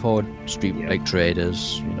straightforward street Yeah. like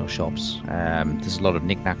traders, shops. There's a lot of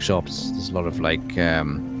knick-knack shops. There's a lot of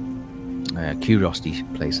curiosity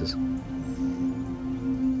places. I'm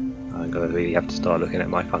gonna really have to start looking at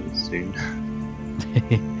my funds soon.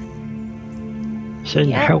 Send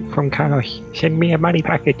Yeah. help from Carlos. Send me a money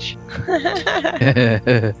package.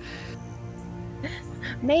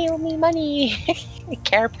 Mail me money.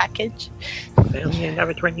 Care package. Mail me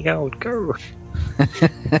another 20 gold. Go.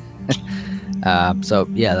 So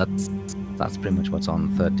yeah, that's pretty much what's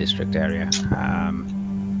on the 3rd district area.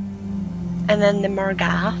 And then the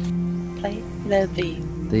Margarth place.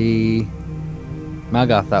 The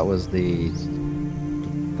Margarth, that wasn't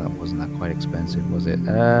that quite expensive, was it?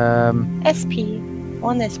 SP.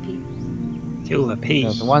 1 SP. Silver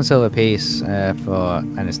piece. The 1 silver piece for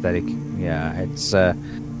anesthetic. Yeah, it's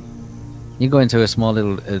you go into a small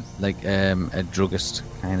little a druggist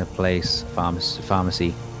kind of place,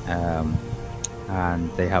 pharmacy, and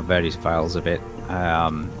they have various vials of it.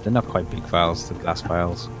 They're not quite big vials, they're glass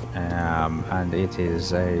vials, and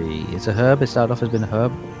it's a herb. It started off as being a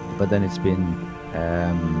herb, but then it's been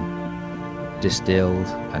distilled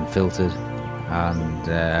and filtered, and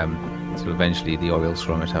so eventually the oils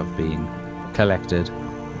from it have been collected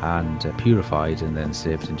and purified and then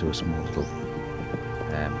saved into a small little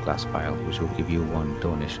glass vial, which will give you 1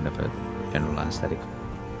 donation of a general anesthetic.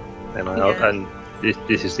 And, Yeah. and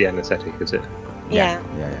this is the anesthetic, is it? Yeah.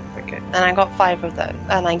 Yeah. Okay. And I got 5 of them.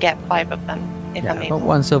 And I get 5 of them if I'm About able.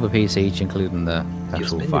 1 silver piece each, including the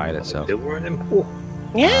actual spending vial a lot of itself. silver on them. Oh,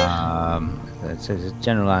 Yeah. It's a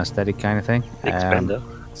general anesthetic kind of thing. big spender.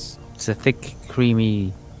 It's a thick,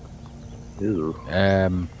 creamy, Ooh.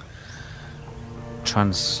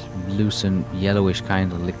 translucent, yellowish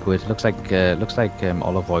kind of liquid. Looks like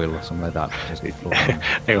olive oil or something like that. Just floating.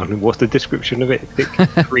 Hang on, what's the description of it? Thick,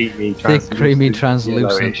 creamy, Thick, creamy,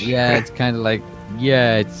 translucent. yellowish. Yeah, it's kind of like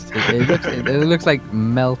it looks like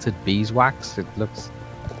melted beeswax. It looks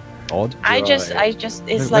odd. I just, It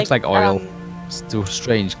it's looks like oil. um, It's still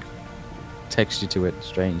strange texture to it.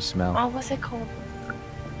 Strange smell. oh, what's it called?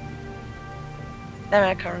 No,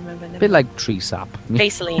 I can't remember. A bit like tree sap.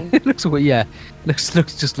 Vaseline. It looks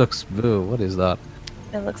looks. Ugh, what is that?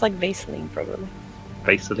 It looks like Vaseline, probably.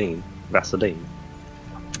 Vaseline. Vaseline.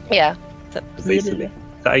 Yeah. Vaseline. Is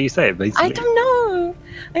that how you say it? Vaseline? I don't know.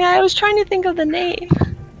 Like, I was trying to think of the name.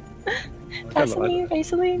 I don't know.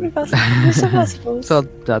 Vaseline. Vaseline. So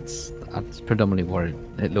that's predominantly what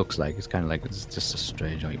it looks like. It's kind of like it's just a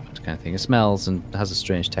strange ointment kind of thing. It smells and has a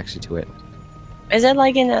strange texture to it. Is it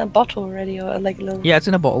like in a bottle already, or like a little? Yeah, it's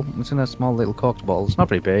in a bottle. It's in a small little corked bottle. It's not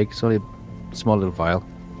very big. It's only a small little vial.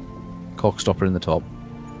 Cork stopper in the top.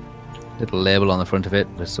 Little label on the front of it.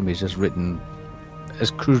 Where somebody's just written,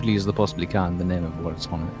 as crudely as they possibly can, the name of what it's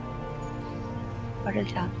on it. Bottle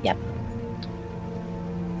top. Yep.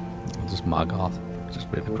 Just Margarth. Just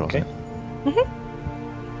right across Okay. it.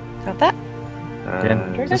 Got that. Again,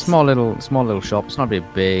 Uh, it's a small little shop. It's not very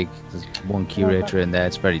big. There's one curator in there.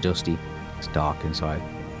 It's very dusty. It's dark inside.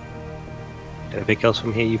 anything else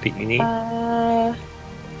from here you think you need?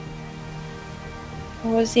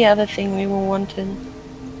 What was the other thing we were wanting?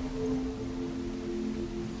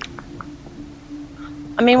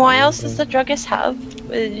 I mean, what else does the druggist have?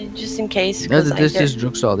 Just in case. No, 'Cause I this don't- is a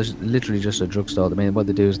drugstore. This is literally just a drugstore. I mean, what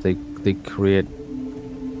they do is they create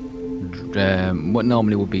what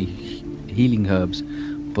normally would be healing herbs,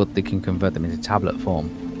 but they can convert them into tablet form.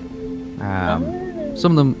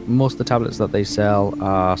 Some of them, most of the tablets that they sell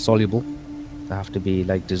are soluble. They have to be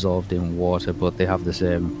like dissolved in water, but they have the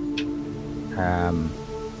same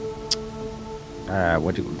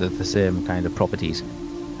the same kind of properties.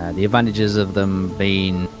 The advantages of them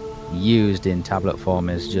being used in tablet form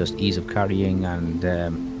is just ease of carrying, and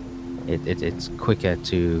it's quicker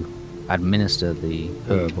to administer the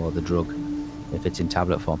herb or the drug if it's in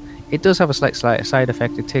tablet form. It does have a slight side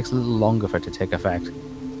effect. It takes a little longer for it to take effect.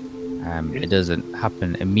 It doesn't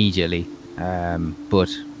happen immediately, but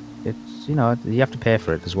it's, you know, you have to pay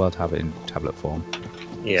for it as well to have it in tablet form.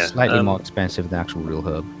 Yeah. Slightly more expensive than actual real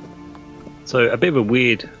herb. So a bit of a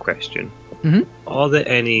weird question. Mhm. Are there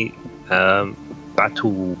any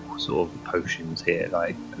battle sort of potions here,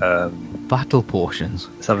 like Battle potions.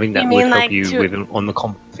 something that You would mean help like you to- with on the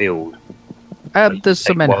combat field? There's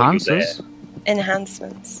some take while you're enhancers.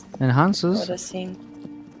 Enhancements. I would Enhancers. have seen.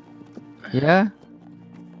 Yeah.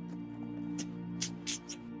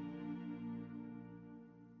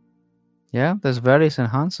 Yeah, there's various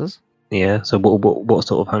enhancers. Yeah. So what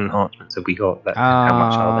sort of enhancements have we got? That, and how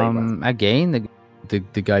much are they? Again,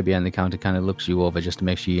 the guy behind the counter kind of looks you over just to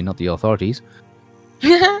make sure you're not the authorities.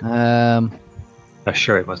 I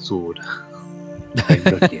show him my sword. I'm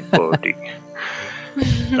looking for it.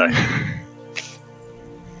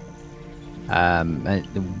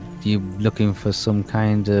 You looking for some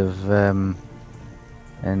kind of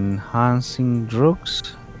enhancing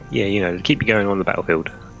drugs? Yeah, you know, keep you going on the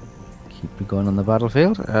battlefield. Keep me going on the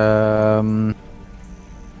battlefield.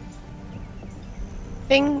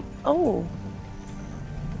 Thing. Oh.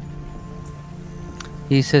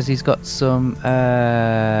 He says he's got some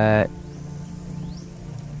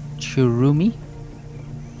churumi.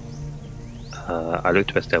 I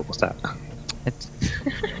looked at Estelle. What's that?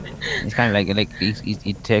 It's kind of like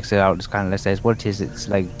he takes it out. It's kind of says what it is. It's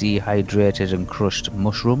like dehydrated and crushed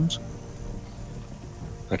mushrooms.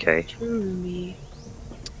 Okay. Truly.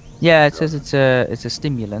 Yeah, it says it's a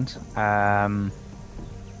stimulant.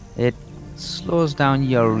 It slows down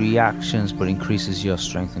your reactions but increases your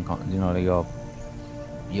strength and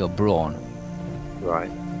your brawn.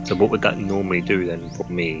 Right. So what would that normally do then for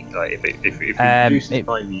me? Like if it reduces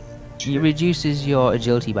my It reduces your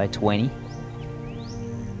agility by 20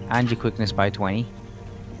 and your quickness by 20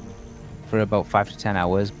 for about 5 to 10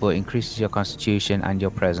 hours, but increases your constitution and your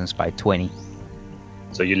presence by 20.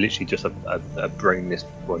 So you're literally just a brainless,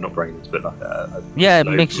 well, not brainless, but like a Yeah, it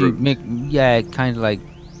slow makes you brute. kind of like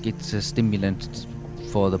it's a stimulant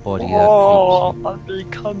for the body. Oh, I've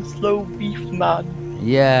become slow beef man.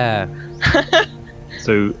 Yeah.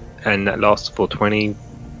 So, and that lasts for 20.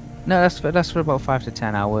 No, that's for about 5 to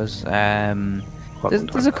 10 hours. Quite There's long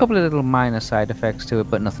a time. couple of little minor side effects to it,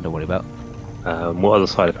 but nothing to worry about. What other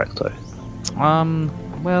side effects though?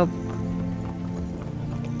 Well,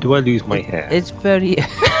 Do I lose my hair? it's very.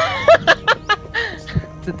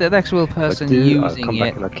 The actual person do, I'll using come back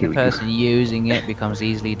it, and I'll the kill you. person using it becomes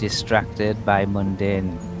easily distracted by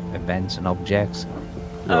mundane events and objects.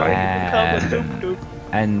 Right.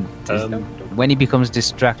 And when he becomes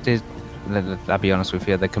distracted, I'll be honest with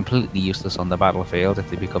you, they're completely useless on the battlefield if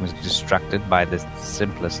they become distracted by the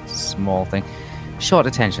simplest small thing. Short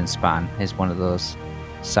attention span is one of those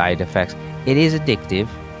side effects. It is addictive.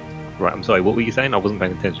 Right. I'm sorry. What were you saying? I wasn't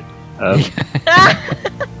paying attention.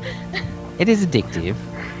 It is addictive,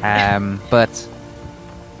 but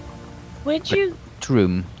Would you?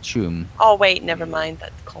 Choom. Oh wait, never mind.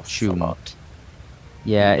 That costs a Choom. lot.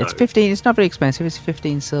 Yeah, it's No. 15. It's not very expensive. It's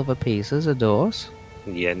 15 silver pieces a dose.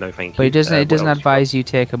 Yeah. No, thank you. But it doesn't. It What doesn't else you got? advise you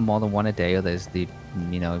take more than one a day, or there's the,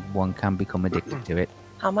 one can become addicted to it.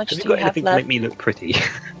 How much Have you do you got have anything to left? make me look pretty?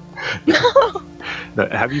 No. No,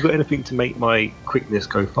 have you got anything to make my quickness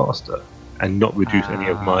go faster and not reduce any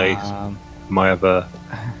of my other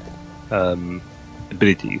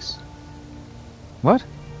abilities? What?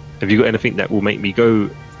 Have you got anything that will make me go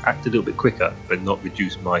act a little bit quicker but not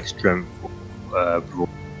reduce my strength or raw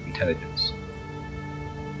intelligence?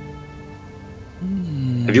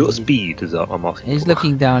 Have you got speed? As I'm asking. He's for?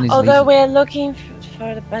 looking down. Although we're looking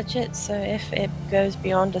for the budget, so if it goes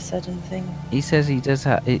beyond a certain thing. He says he does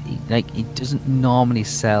have he doesn't normally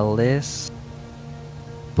sell this,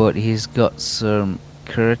 but he's got some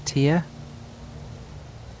Curatia.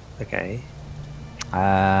 Okay.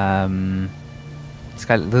 It's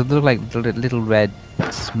got they look like little red,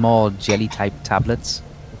 small jelly type tablets.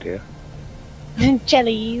 Oh dear.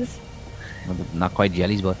 Jellies. Well, not quite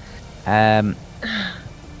jellies, but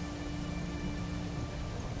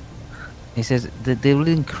he says that they will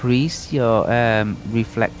increase your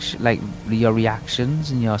reflection, like your reactions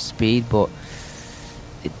and your speed, but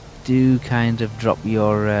it do kind of drop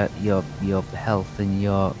your health and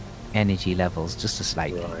your energy levels just a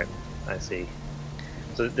slightly. Right. I see.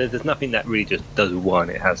 So there's nothing that really just does one.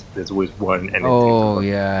 There's always one energy. Oh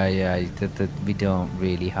yeah. That we don't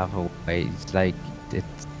really have a way. It's like it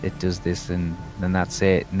does this and that's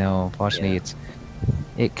it. No, unfortunately,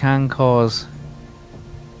 it can cause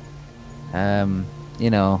one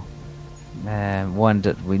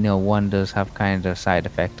does have kind of side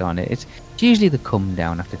effect on it. It's usually the come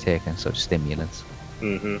down after taking such stimulants.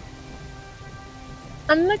 Mm-hmm.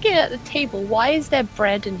 I'm looking at the table. Why is there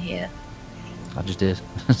bread in here? I just did.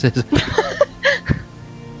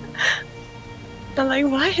 I'm like,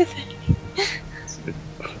 why is it?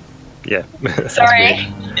 Yeah. Sorry.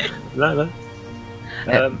 No.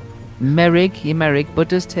 Merrig, but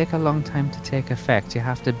does take a long time to take effect. You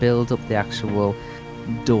have to build up the actual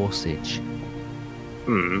dosage.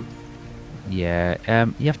 Hmm. Yeah,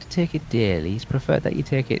 you have to take it daily. It's preferred that you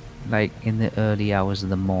take it like in the early hours of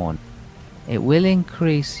the morning. It will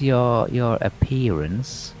increase your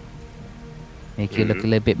appearance, make you look a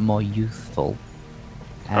little bit more youthful.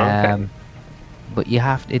 Okay. But you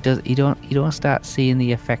don't start seeing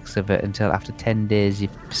the effects of it until after 10 days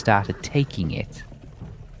you've started taking it.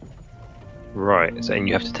 Right. So, and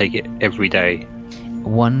you have to take it every day.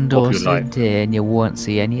 One dose your a life. day and you won't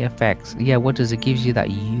see any effects. Yeah, what does it? Gives you that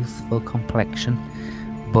youthful complexion,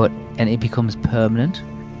 and it becomes permanent,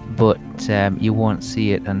 but you won't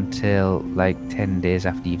see it until like 10 days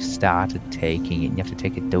after you've started taking it. And you have to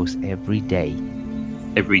take a dose every day.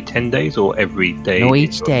 Every 10 days or every day? No,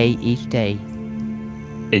 each day.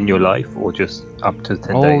 In your life, or just up to 10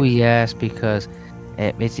 days? Oh yes, because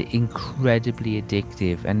it's incredibly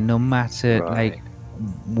addictive, and no matter Right. like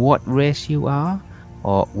what race you are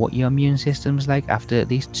or what your immune system's like, after at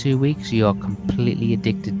least 2 weeks you're completely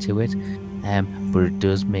addicted to it. But it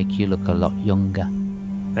does make you look a lot younger.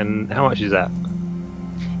 And how much is that?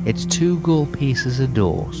 It's 2 gold pieces a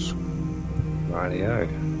dose. Rightio.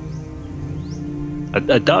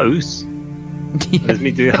 A dose? Let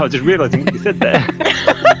me do. I was just realising what you said there.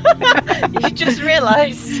 You just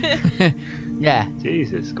realised. Yeah.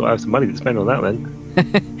 Jesus, got to have some money to spend on that then.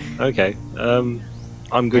 Okay.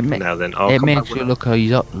 I'm good for now then. I'll It come back makes when you look a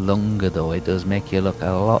lot longer though. It does make you look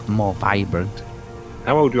a lot more vibrant.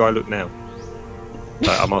 How old do I look now?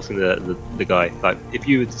 Like, I'm asking the guy. Like, if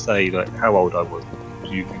you were to say like how old I was, what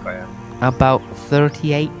do you think I am? About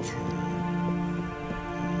 38.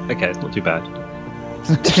 Okay, it's not too bad. I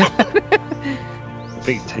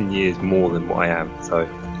think 10 years more than what I am. So,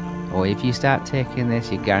 Or if you start taking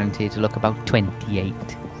this, you're guaranteed to look about 28.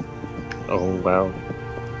 oh well.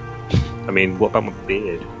 I mean, what about my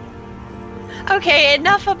beard? Okay,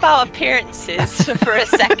 enough about appearances for a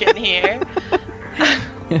second here.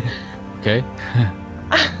 Okay.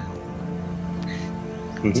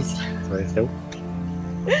 Sorry, Phil.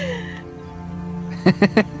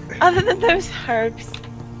 Other than those herbs.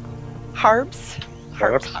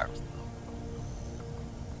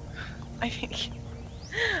 I think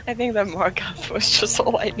that Morgoth was just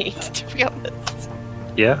all I need, to be honest.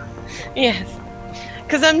 Yeah. Yes.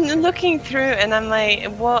 Because I'm looking through and I'm like,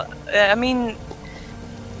 what? I mean,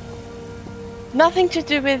 nothing to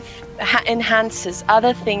do with enhances,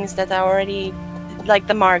 other things that are already, like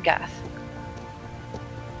the Margath.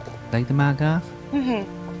 Like the Margath? Mm-hmm.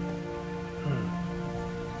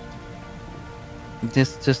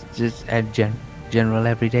 Just general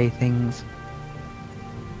everyday things.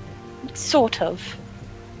 Sort of.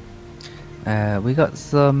 We got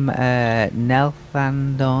some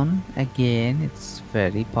Nelthandon again. It's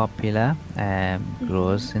very popular.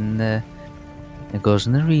 Grows in the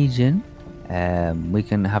region. We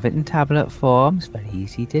can have it in tablet form. It's very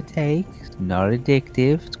easy to take. It's not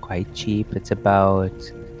addictive. It's quite cheap. It's about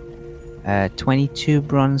 22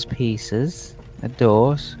 bronze pieces a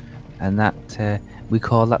dose, and that we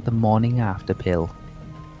call that the morning after pill.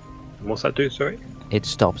 And what's that do? Sorry. It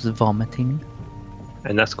stops vomiting.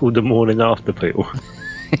 And that's called the morning after pill.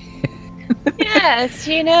 Yes,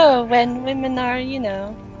 when women are,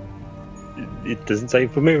 It doesn't say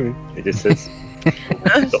for moon. It just says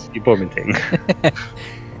Stop your vomiting.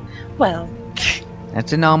 Well,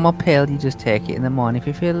 That's a normal pill. You just take it in the morning if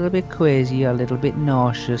you feel a little bit queasy or a little bit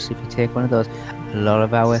nauseous. If you take one of those, a lot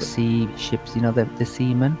of our sea ships, you know, the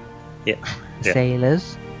seamen, Yeah. Yeah.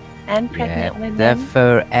 sailors, And pregnant women. they're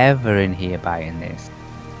forever in here buying this.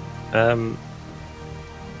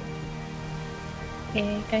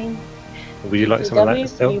 Yeah, going. Would you like some of that we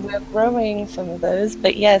still? were growing some of those,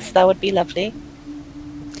 but yes, that would be lovely.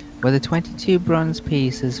 Well, the 22 bronze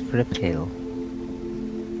pieces for a pill.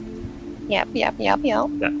 Yep. That's. You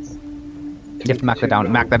have to mark that down.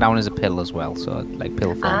 Mark that down as a pill as well, so like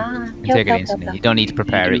pill form. Ah, You take it instantly. You don't need to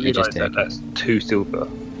prepare it. You just take it. That's 2 silver.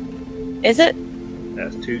 Is it?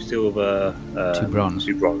 That's 2 silver. 2 bronze.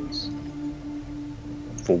 2 bronze.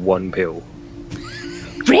 For 1 pill.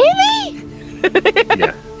 Really?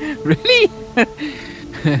 Yeah. Really?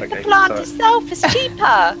 Okay. Plant so- itself is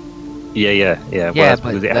cheaper. Yeah. Well, Yeah, that's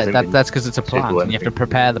because but it hasn't been that's because it's a suitable plant. And you have to anything.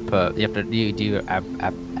 prepare the you have to do a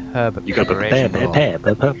herb You got to preparation. prepare.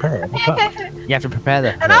 You have to prepare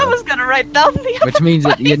the And I herb, was gonna write down the which means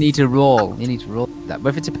that you advice. need to roll. You need to roll that. But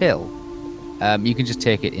if it's a pill, you can just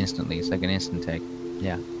take it instantly. It's like an instant take.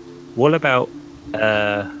 Yeah. What about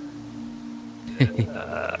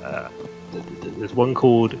there's one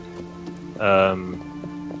called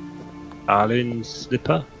Arlen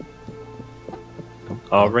Slipper.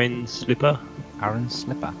 Aren Slipper. Aaron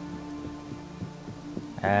Slipper.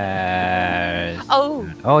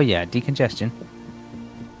 Oh, Yeah, decongestion.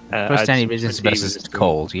 Plus Adds 10 resistance 20 versus resistance.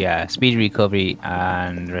 cold. Yeah, speed recovery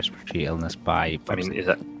and respiratory illness by. I mean,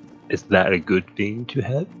 is that a good thing to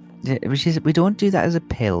have? Which is, we don't do that as a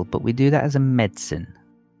pill, but we do that as a medicine.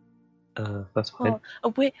 That's fine.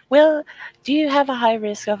 Well, do you have a high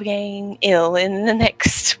risk of getting ill in the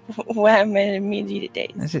next many immediate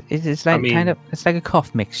days? It's like mean- kind of, it's like a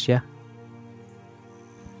cough mixture.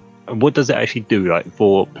 And what does it actually do, like,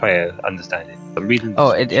 for player understanding? I'm reading.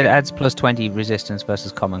 Oh, it adds plus 20 resistance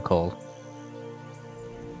versus common cold.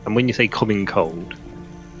 And when you say common cold,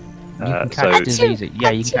 You can so catch disease.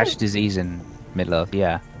 Yeah, you can Achoo. catch disease in Middle Earth.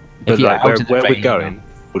 Yeah. but you're like out in the where we're rain, going,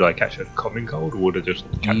 would I catch a common cold, or would I just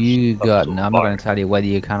catch You some got. sort No, of I'm not going virus? to tell you whether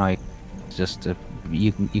you can or just.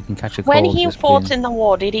 You can catch a When cold. he just fought being- in the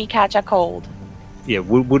war, did he catch a cold? Yeah,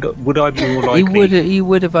 would I be more He likely? he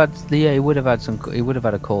would have had he would have had he would have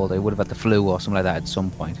had a cold. He would have had the flu or something like that at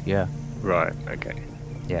some point. Yeah, Right. Okay.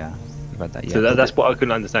 yeah, you've had that. Yeah. So that's what I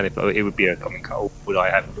couldn't understand. If it would be a common cold, would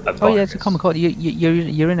I have a Oh yeah, it's a virus? common cold.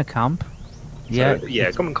 You're in a camp. Yeah, So,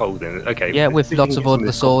 yeah, common cold then. Okay. yeah, with See if lots we of can get some other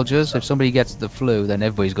this soldiers. common If somebody gets the flu, then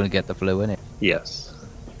everybody's going to get the flu, innit? Yes.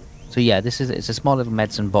 So yeah, it's a small little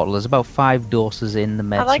medicine bottle. There's about 5 doses in the I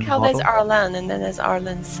medicine like how bottle. there's Arlan, and then there's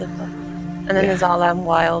Arlan Silver, and then Yeah. there's Arlan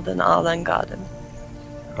Wild and Arlan Garden.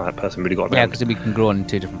 Oh, that person really got Yeah, around. because we can grow in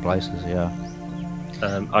 2 different places. Yeah.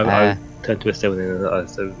 I turned to Estelle and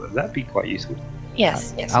so that'd be quite useful.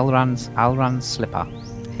 Yes, yes. Alran's slipper.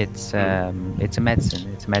 It's a medicine.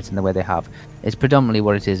 It's a medicine the way they have. It's predominantly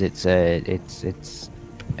what it is. It's a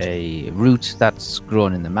root that's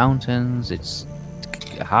grown in the mountains. It's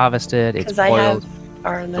harvested. It's Because I boiled. have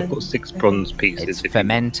I've Arlan. got 6 bronze pieces. It's if you-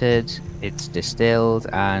 fermented. It's distilled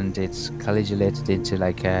and it's colligulated into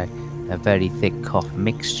like a very thick cough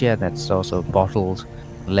mixture that's also bottled,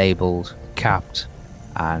 labelled, capped,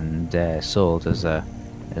 and sold as a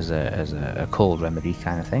cold remedy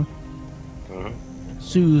kind of thing. Mhm.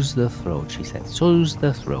 Soothes the throat, she said. Soothes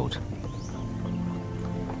the throat.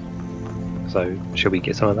 So, shall we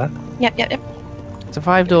get some of that? Yep. So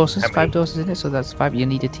 5 doses, How many? 5 doses in it, so that's 5. You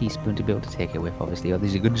need a teaspoon to be able to take it with, obviously.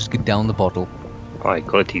 Otherwise, you're going to just get down the bottle. I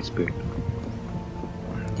got a teaspoon.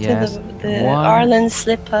 Yes. So the one- Arlan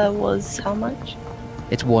Slipper was how much?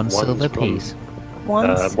 It's one One's silver bronze. piece.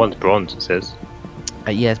 Once. One's bronze, it says.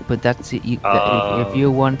 Yes, but that's it. If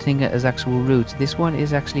you're wanting it as actual root, this one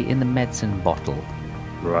is actually in the medicine bottle.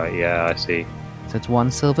 Right, yeah, I see. So it's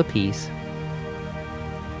 1 silver piece.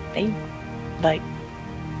 They like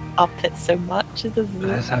up it so much. It doesn't.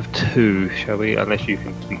 Let's have 2, shall we? Unless you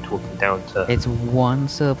can keep talking down to. It's 1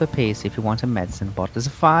 silver piece if you want a medicine bottle. There's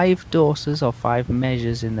 5 doses or 5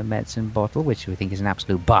 measures in the medicine bottle, which we think is an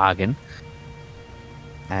absolute bargain.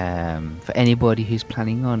 For anybody who's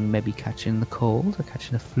planning on maybe catching the cold or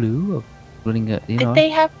catching a flu or running a, Did they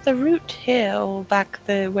have the root here or back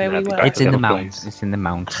where No, we the were? back It's in the Other mountains. place. It's in the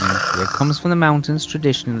mountains. It comes from the mountains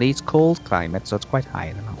traditionally. It's cold climate, so it's quite high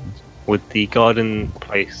in the mountains. Would the garden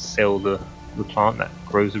place sell the plant that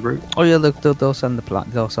grows the root? Oh yeah, look, they'll sell the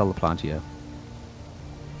plant. They'll sell the plant here.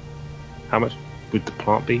 How much would the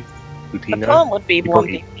plant be? Would he The know? plant would be You one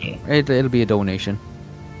probably- big. It'll be a donation.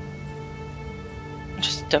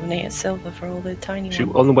 Just donate a silver for all the tiny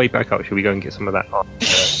ones. On the way back up, should we go and get some of that?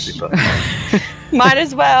 Might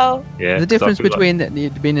as well. Yeah. The 'cause I difference feel like- between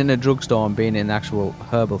being in a drugstore and being in an actual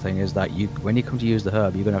herbal thing is that when you come to use the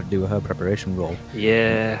herb, you're gonna have to do a herb preparation roll.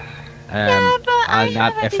 Yeah. Yeah, but I and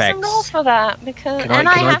have that a decent roll affects. for that because, Can and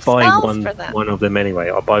I I have buy spells for that. one of them anyway?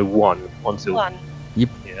 I'll buy one silver. One.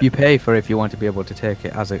 You pay for if you want to be able to take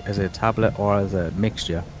it as a tablet or as a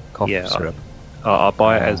mixture, cough Yeah, syrup. I'll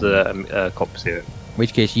buy it as a copper syrup. In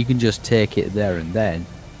which case you can just take it there and then,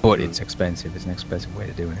 but it's expensive. It's an expensive way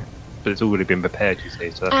of doing it. But it's already been prepared, you see.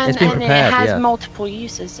 So And, It's been and prepared, it has yeah. multiple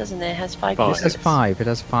uses, doesn't it? It has 5 Five. It uses. has 5. It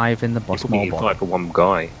has 5 in the you small can bottle. buy for one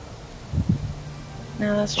guy.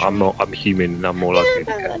 No, that's true. I'm human and I'm more likely to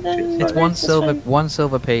Yeah, get then- it. It's So- one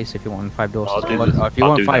silver piece if you want 5 doses. I'll do Or this. if you I'll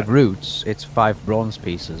want do 5 that. roots, it's 5 bronze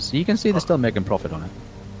pieces. So you can see they're still making profit on it.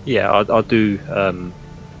 Yeah, I'll do.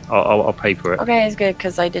 I'll pay for it. Okay, it's good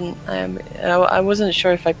because I didn't. I wasn't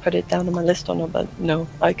sure if I put it down on my list or not, but no,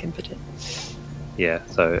 I can put it. Yeah,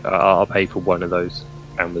 so I'll pay for one of those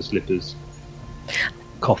amber slippers.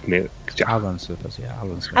 Cough milk. Alron slippers, yeah,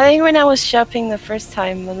 Alron slippers. I think when I was shopping the first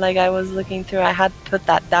time, when I was looking through, I had put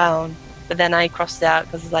that down, but then I crossed it out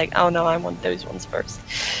because it's like, oh no, I want those ones first.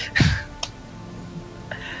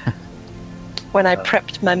 When I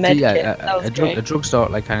prepped my med kit, that was great. a drugstore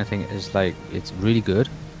like kind of thing is like it's really good.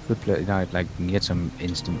 Good place, like you can get some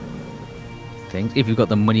instant things if you've got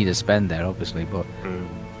the money to spend there, obviously. But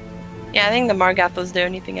Yeah, I think the Margath was the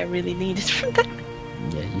only thing I really needed from that.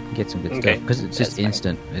 yeah, you can get some good Okay. stuff because it's just That's fine.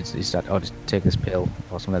 instant. It's that just take this pill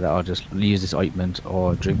or something like that, or just use this ointment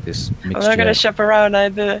or drink this mixture. I'm not gonna shop around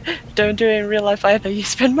either. Don't do it in real life either. You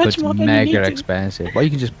spend but much it's more than you need mega to. expensive. Well, you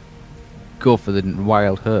can just go for the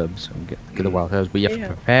wild herbs and get the wild herbs, but you have Yeah.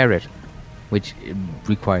 to prepare it, which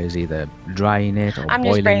requires either drying it or I'm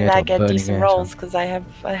boiling just praying it that I or get burning decent it. rolls because I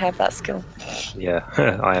have that skill. Yeah,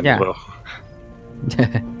 I am Yeah. as well.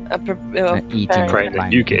 Eating preparing. Praying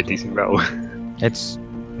that you get a decent roll. It's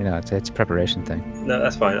it's a preparation thing. No,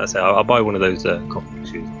 that's fine. I say I'll buy one of those coffee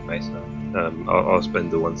mixtures, Mason. I'll spend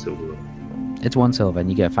the one silver. It's 1 silver and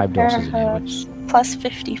you get 5 doses in it, Herbs. Plus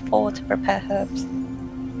 54 to prepare herbs.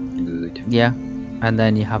 Good. yeah. And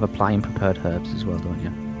then you have applying prepared herbs as well, don't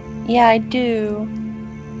you? Yeah, I do.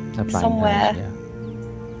 Applying Somewhere.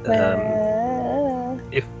 herbs,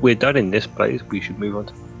 If we're done in this place, we should move on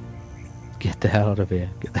to. Get the hell out of here.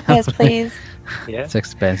 Get the hell Yes, out of here. please. Yeah. It's an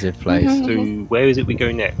expensive place. So where is it we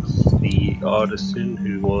go next? The artisan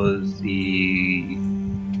who was the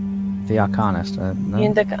The Arcanist. No?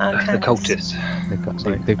 In the the arcanas. cultist.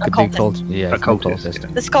 The Occultist. cult, yeah, Occultist.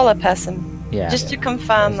 The scholar person. Yeah. Just to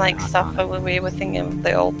confirm, like, stuff that we were thinking of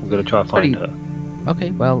the old. I'm gonna try and find Pretty- her.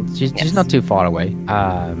 Okay, well, she's Yes. not too far away.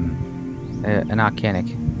 An arcanic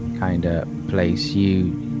kind of place.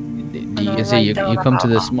 You can see you come to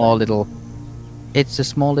the small little. It's a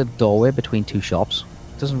small little doorway between 2 shops.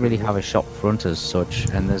 It doesn't really have a shop front as such,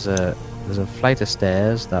 and there's a flight of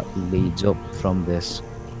stairs that leads up from this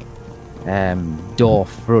door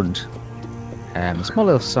front. A small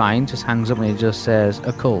little sign just hangs up and it just says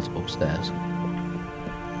 "Occult" upstairs.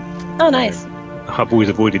 Oh, nice. I've always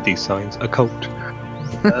avoided these signs. A cult.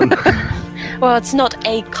 Well, it's not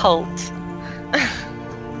a cult.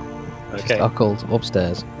 Okay. Occult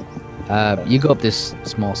upstairs. You go up this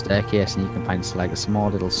small staircase and you can find it's like a small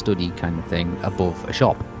little study kind of thing above a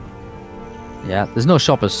shop. Yeah, there's no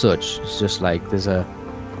shop as such. It's just like there's a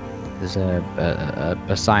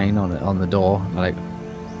sign on the door, like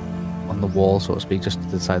on the wall, so to speak, just to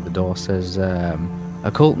the side of the door says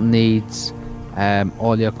 "Occult needs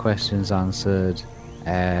all your questions answered.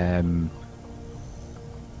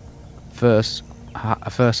 First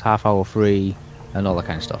half hour free, and all that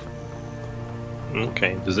kind of stuff."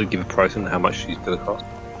 Okay. Does it give a price on how much she's gonna cost?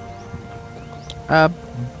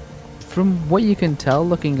 From what you can tell,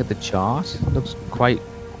 looking at the chart, it looks quite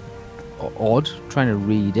odd. Trying to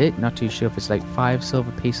read it, not too sure if it's like 5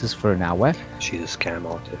 silver pieces for an hour, She's a scam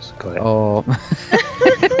artist. Got it. or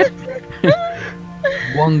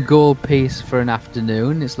 1 gold piece for an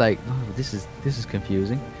afternoon. It's like, oh, this is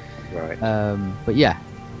confusing. Right. But yeah,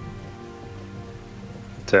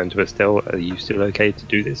 Turn to Estelle. Are you still okay to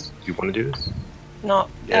do this? Do you want to do this? Not.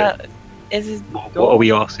 Yeah. Is it? What are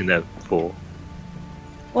we asking them for?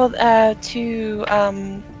 Well, to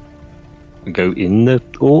Go in the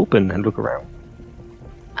orb and look around.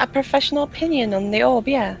 a professional opinion on the orb,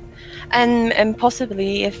 yeah, and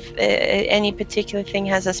possibly if any particular thing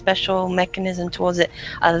has a special mechanism towards it,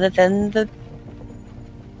 other than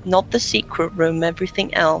not the secret room,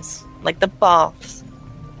 everything else, like the baths.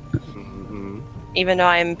 Mhm. Even though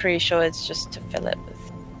I'm pretty sure it's just to fill it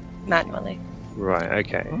with manually. Right.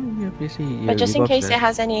 Okay. Oh, you see, But just you in go case it upstairs.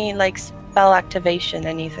 has any like spell activation,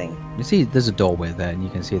 anything. You see, there's a doorway there, and you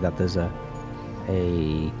can see that there's a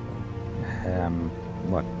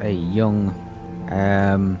young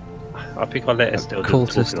I think I'll let Estelle do the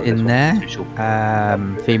cultist talking on in this there. one, so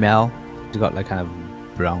she'll- Female. She's got like kind of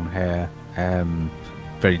brown hair,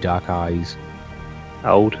 very dark eyes.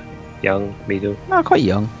 Old, young, middle. No, quite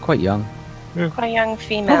young, quite young. Quite young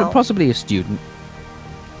female. Possibly a student.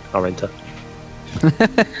 I'll enter.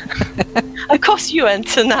 Of course you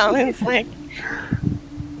enter now. It's like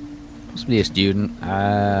Possibly a student.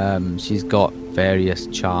 She's got various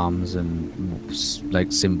charms and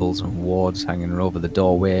like symbols and wards hanging over the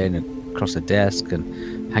doorway and across the desk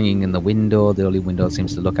and hanging in the window. The only window that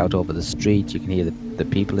seems to look out over the street. You can hear the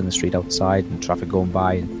people in the street outside and traffic going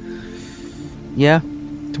by. And yeah,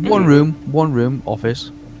 it's one room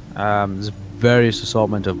office. There's various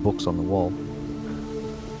assortment of books on the wall.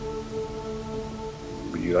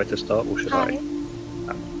 Would you like to start, or should Hi.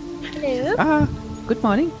 Hello. Good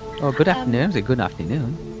morning. Or good afternoon. Is it good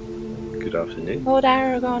afternoon? I? Good afternoon. Lord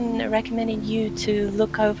Aragon recommended you to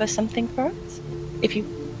look over something for us, if you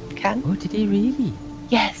can. Oh, did he really?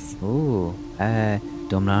 Yes. Oh,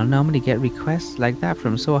 don't normally get requests like that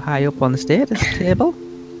from so high up on the status table.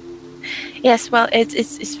 Yes. Well,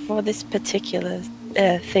 it's for this particular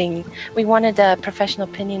thing. We wanted a professional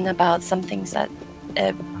opinion about some things that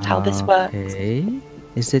how this works. Okay.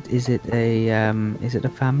 Is it a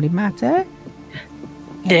family matter?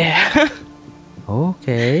 Yeah.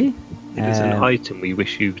 Okay. It is an Um, item we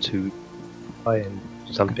wish you to buy and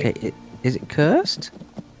something. Okay. Is it cursed?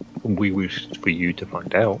 We wish for you to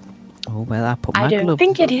find out. Oh well, I put my I don't gloves.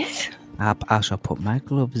 think it is. I shall put my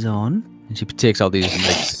gloves on. And she takes all these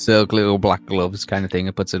like silk little black gloves kind of thing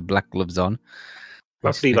and puts her black gloves on.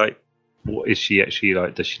 Roughly, like, what is she actually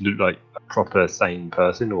like? Does she look like a proper sane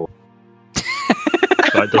person, or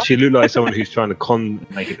like, does she look like someone who's trying to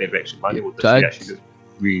make a bit of extra money, or does she actually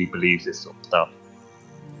really believes this sort of stuff?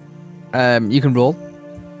 You can roll.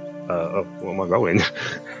 What am I rolling?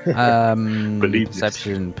 Believe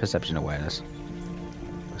this. Perception awareness.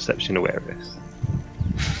 Perception awareness.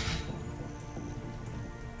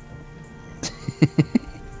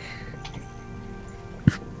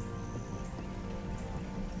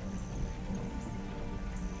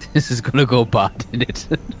 This is gonna go bad,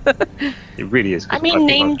 isn't it? It really is. 'cause I mean, think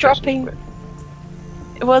name I'm dropping.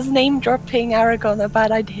 personally- Was name dropping Aragon a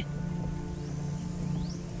bad idea?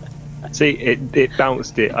 See, it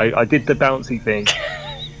bounced it. I did the bouncy thing.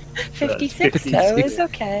 56 though 56. is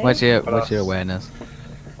okay. What's your Plus- awareness?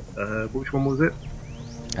 Which one was it?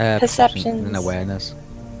 Perceptions. and awareness.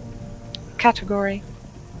 Category.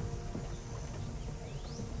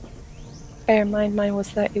 Bear in mind, mine was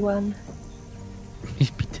 31.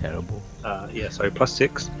 You'd be terrible. Yeah, so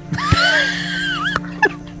 +6.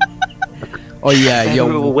 Oh yeah, yo.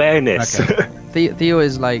 Awareness. Okay. Theo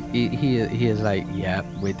is like he is like, yeah,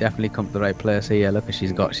 we definitely come to the right place here. Look,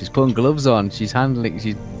 she's putting gloves on. She's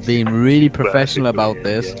being really professional about Yeah,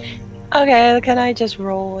 this. yeah. Okay, can I just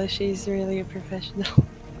roll if she's really a professional?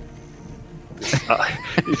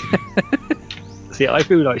 See, I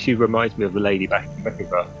feel like she reminds me of the lady back in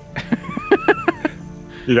Edinburgh.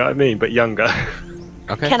 You know what I mean? But younger.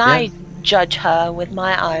 Okay. Can yeah. I judge her with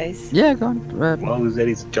my eyes? Yeah, go on. Well,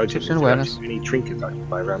 Zeddy's judging. Perception awareness. Any trinkets I can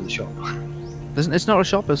buy around the shop. It's not a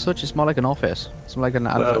shop as such. It's more like an office. It's more like an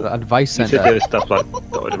Well, advice You said center. there was stuff like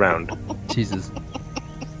dotted around. Jesus.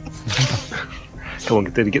 Come on,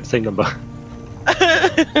 did he get the same number?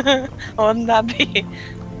 Wouldn't that be?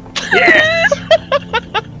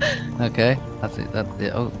 Okay, that's it. That's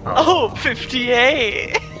it. Oh, Oh,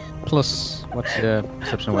 58! plus what's your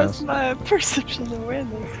perception Plus awareness? my perception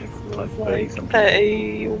awareness was Like like 30-something.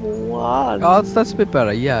 31. Oh, that's a bit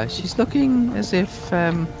better. Yeah, she's looking as if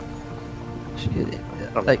she,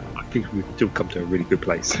 like I think we've still come to a really good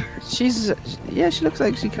place. she looks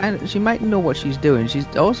like she might know what she's doing. She's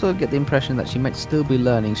also get the impression that she might still be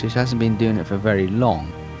learning, so she hasn't been doing it for very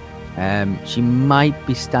long. She might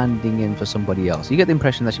be standing in for somebody else. You get the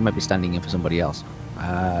impression that she might be standing in for somebody else.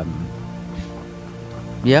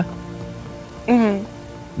 Yeah, Mhm.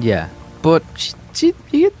 yeah, but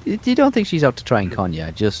you don't think she's out to try and con you,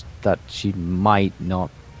 just that she might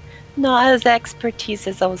not. Not as expertise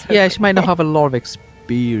as I was hoping. Yeah, she might not have a lot of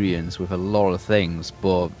experience with a lot of things,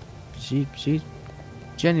 but she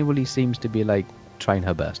genuinely seems to be like trying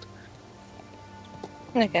her best.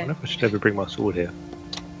 I Okay. wonder if I should ever bring my sword here.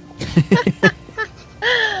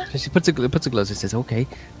 So she puts a gloves and says, "Okay,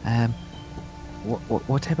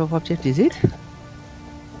 what type of object is it?"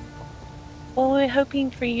 Well, we're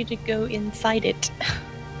hoping for you to go inside it.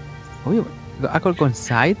 Oh, I could go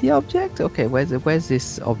inside the object. Okay, where's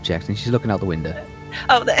this object? And she's looking out the window.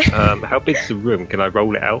 Oh, there. How big's the room? Can I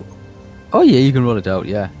roll it out? Oh yeah, you can roll it out.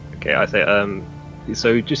 Yeah. Okay, I say,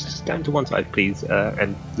 so just stand to one side, please,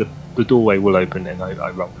 and the doorway will open, and I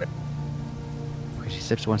roll it. Okay, she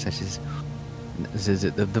steps to one side. She says,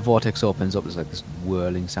 the vortex opens up. There's like this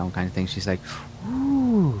whirling sound kind of thing. She's like,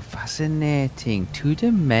 "Ooh, fascinating,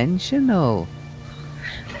 two-dimensional."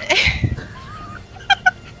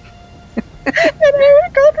 And I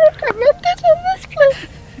got recommended in this place.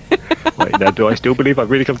 Wait, now do I still believe I've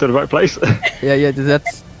really come to the right place? Yeah.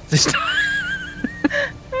 That's just.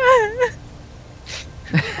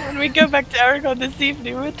 When we go back to Aragon this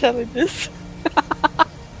evening, we're telling this.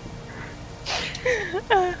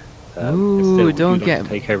 Ooh, Estelle, would don't you like get- to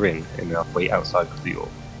take her in, and I'll wait outside for the door.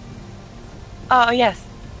 Oh, yes.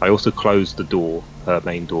 I also closed the door, her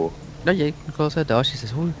main door. No, yeah, you can close her door. She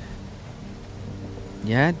says, "Oh,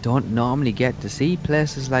 yeah, don't normally get to see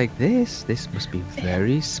places like this. This must be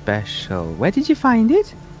very special. Where did you find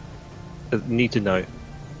it?" Need to know.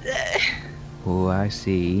 Oh, I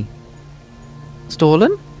see.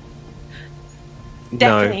 Stolen?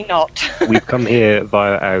 Definitely not. No, we've come here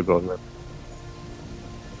via Aragon.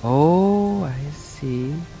 Oh, I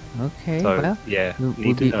see. Okay, So well, yeah, we'll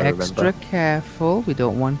need to be know. extra Remember. careful. We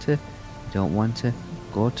don't want to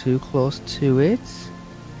go too close to it.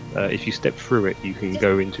 If you step through it, you can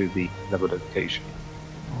go into another location.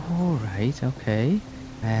 All right, okay.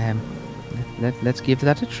 Let's give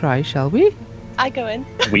that a try, shall we? I go in.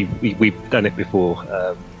 We've done it before.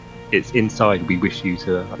 It's inside. We wish you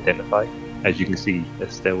to identify. As you can see,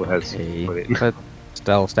 Estelle has Okay. put it. But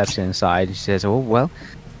Stella steps inside and she says, "Oh well,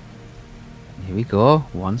 here we go.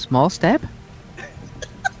 One small step."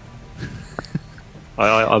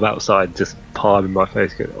 I'm outside, just palming my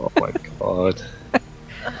face, going, "Oh my god!"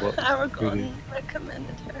 What? Aragon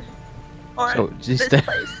recommended her. Or So just this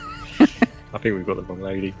place. I think we've got the wrong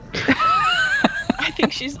lady. I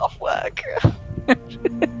think she's off work.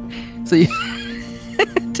 So you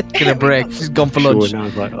taking a break. She's gone for Sure, lunch. and I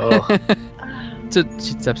was like, "Oh, So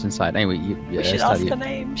she steps inside. Anyway, We should Estelle, ask her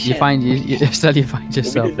name. you Shit. find Estelle, you find we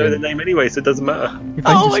yourself didn't know the in, name anyway, so it doesn't matter." you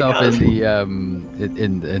find Oh my yourself God.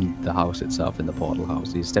 in the house itself, in the portal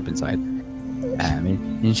house. You step inside,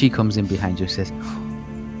 and she comes in behind you and says,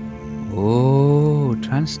 "Oh,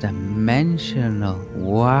 transdimensional!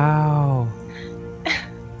 Wow!"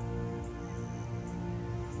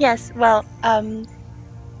 Yes, well,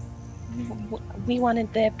 we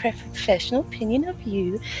wanted the professional opinion of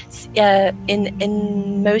you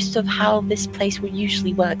in most of how this place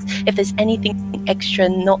usually works. If there's anything extra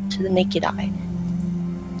not to the naked eye,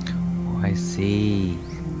 Oh, I see.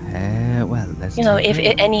 Well, let's. you know, take if a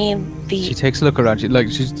look. any She the takes a look around.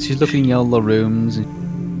 She's looking in all the rooms.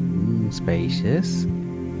 Spacious.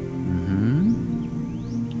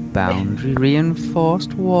 Boundary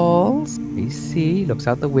reinforced walls. I see. Looks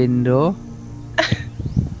out the window.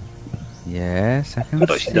 Yes, I I can feel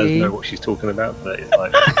like she does see. know what she's talking about, but it's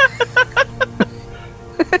like. I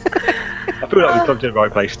feel like we've come to the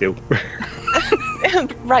right place still.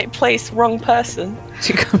 Right place, wrong person.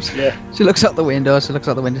 She comes. Yeah. She looks out the window. She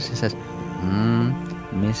says,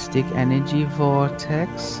 "Mystic energy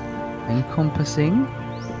vortex encompassing.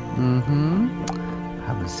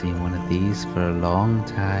 Haven't seen one of these for a long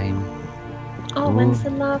time. when's the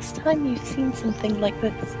last time you've seen something like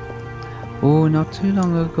this? Oh, not too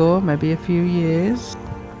long ago, maybe a few years.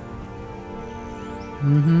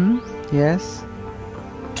 Yes."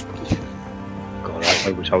 God,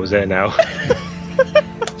 I wish I was there now.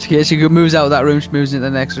 She moves out of that room. She moves into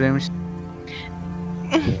the next room.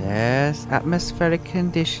 Yes, atmospheric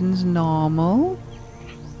conditions normal.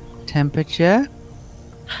 Temperature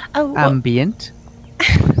Oh, well, ambient.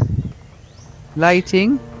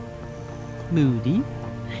 Lighting moody.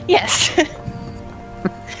 yes.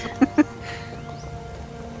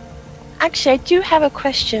 Actually, I do have a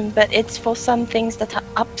question, but it's for some things that are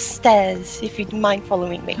upstairs, if you'd mind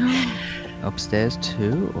following me. Upstairs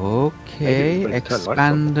too. Okay, Maybe it's supposed to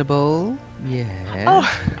turn lights on. expandable. Yeah. Oh,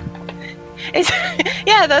 it's,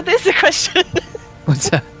 yeah, that is a question. What's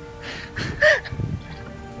that?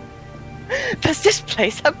 Does this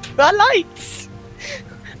place have lights?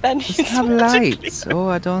 That Does it needs have magically- lights? Oh,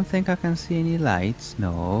 I don't think I can see any lights.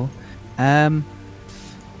 No.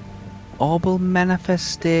 Orbal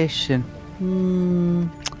manifestation.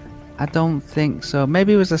 I don't think so.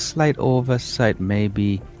 Maybe it was a slight oversight.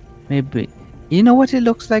 Maybe. You know what it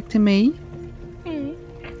looks like to me?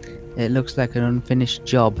 It looks like an unfinished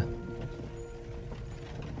job.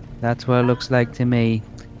 That's what it looks like to me.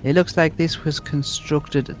 It looks like this was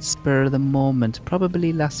constructed at spur of the moment,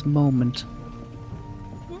 probably last moment.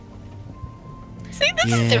 See,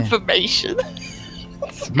 this is Yeah. information.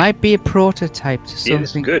 Might be a prototype to Yeah, this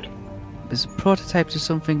is something. good. It's a prototype to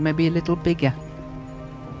something maybe a little bigger.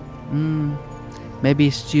 Maybe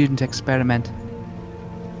a student experiment.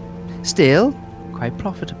 Still, quite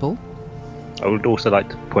profitable. I would also like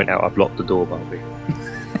to point out I've locked the door, Barbie,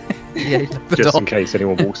 Yeah, you lock the just door. in case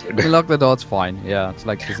anyone walks in. You lock the door, it's fine. Yeah, it's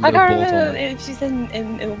like there's a I little can't bolt on remember it. if she said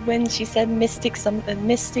when she said mystic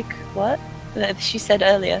mystic what? She said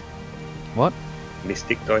earlier. What?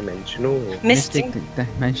 Mystic Dimensional. Mystic.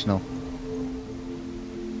 Dimensional.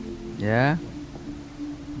 Yeah?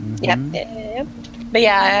 Yep. Mhm. Yep. But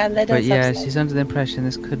yeah, I let her. But yeah, she's under the impression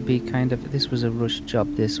this could be this was a rush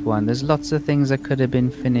job, this one. There's lots of things that could have been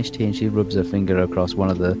finished here, and she rubs her finger across one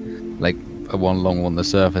of the, one long one, the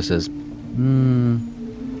surfaces.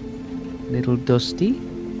 Little dusty.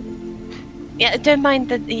 Yeah, don't mind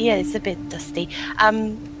that. Yeah, it's a bit dusty.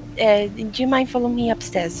 Do you mind following me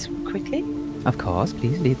upstairs quickly? Of course,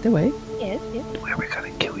 please lead the way. Yes. Yes. Where we're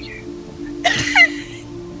gonna kill you.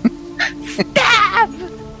 Stab!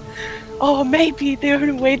 Oh, maybe the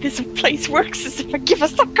only way this place works is if I give a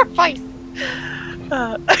sacrifice.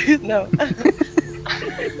 No.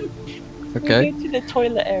 Okay. We go to the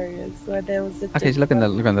toilet areas where there was a. Okay, so look in the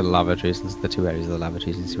lavatories. There's the two areas of the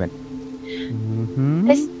lavatories, and she went.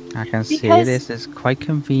 This- I can see because- this is quite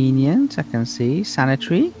convenient. I can see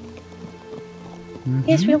sanitary.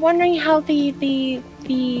 Yes, Mhm. we're wondering how the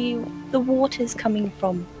water's coming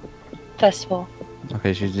from. First of all.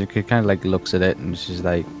 Okay, she kind of like looks at it and she's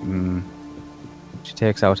like, She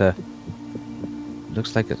takes out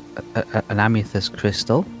looks like an amethyst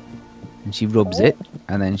crystal, and she rubs it,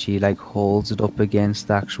 and then she like holds it up against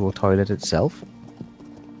the actual toilet itself.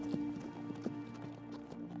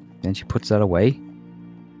 Then she puts that away,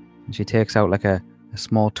 and she takes out like a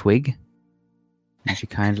small twig, and she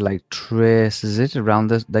kind of like traces it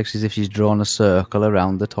around like as if she's drawn a circle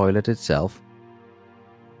around the toilet itself.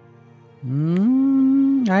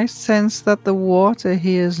 I sense that the water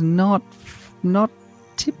here is not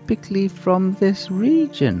typically from this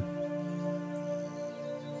region.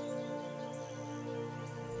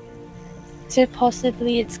 So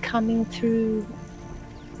possibly it's coming through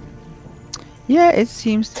Yeah, it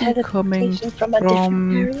seems to be coming teleportation from a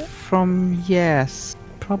different area? yes.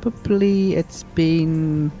 Probably it's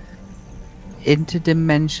been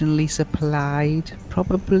interdimensionally supplied.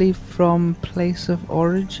 Probably from place of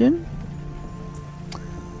origin.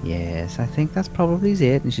 Yes, I think that's probably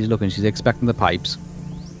it. And she's looking, she's expecting the pipes.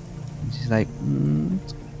 And she's like,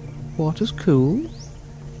 water's cool.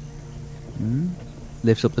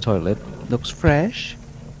 Lifts up the toilet. Looks fresh.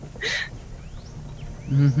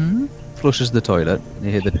 Flushes the toilet. You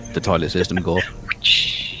hear the toilet system go.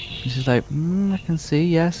 And she's like, I can see,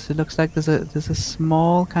 yes. It looks like there's a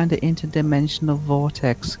small kind of interdimensional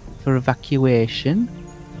vortex for evacuation.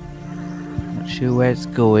 Not sure where it's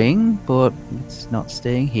going, but it's not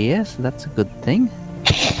staying here, so that's a good thing.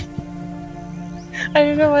 I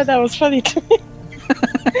don't know why that was funny to me.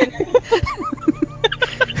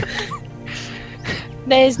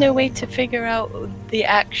 There is no way to figure out the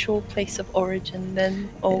actual place of origin then,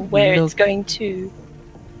 or where it's Look- going to.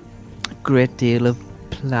 A great deal of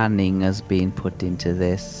planning has been put into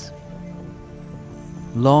this.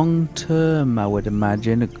 Long term, I would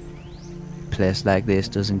imagine. A place like this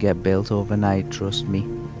doesn't get built overnight, trust me.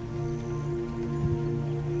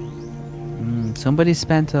 Somebody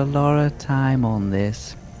spent a lot of time on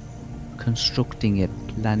this. Constructing it,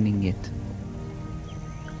 planning it.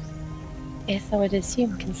 Yes, I would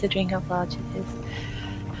assume, considering how large it is.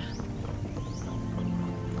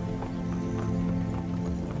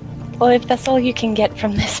 Well, if that's all you can get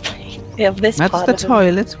from this place, this That's part the of it.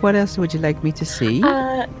 toilet. What else would you like me to see?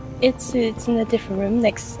 It's in a different room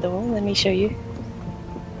next door. Let me show you.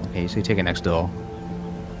 Okay, so you take it next door.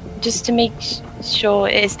 Just to make sure,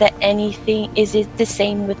 is there anything? Is it the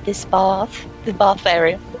same with this bath? The bath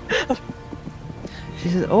area. She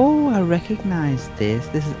says, "Oh, I recognize this.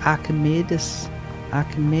 This is Archimedes.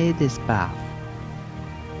 Archimedes bath.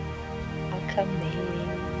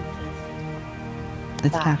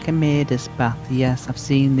 It's Bath. Archimedes bath. Yes, I've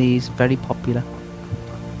seen these. Very popular.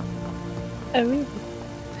 Oh, really?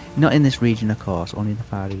 Not in this region, of course. Only in the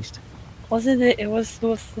Far East. Was it? It was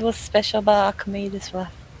what's special about Archimedes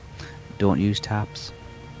bath? Don't use taps.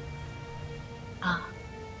 Ah.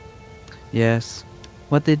 Yes.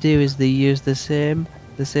 What they do is they use the same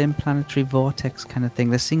planetary vortex kind of thing.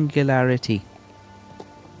 The singularity.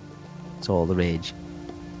 It's all the rage.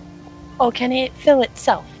 Oh, can it fill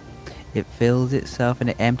itself? It fills itself and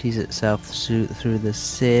it empties itself through the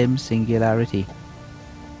same singularity.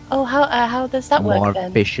 Oh, how does that More work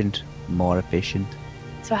then? efficient. More efficient.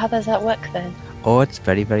 So how does that work then? Oh, it's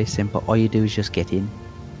very, very simple. All you do is just get in.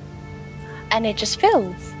 And it just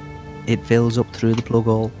fills It fills up through the plug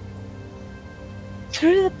hole.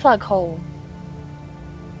 through the plug hole.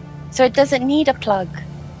 So it doesn't need a plug.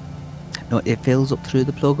 No, it fills up through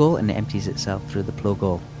the plug hole and it empties itself through the plug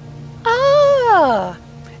hole. Ah!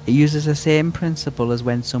 It uses the same principle as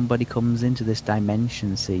when somebody comes into this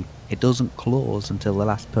dimension, see? It doesn't close until the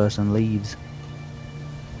last person leaves.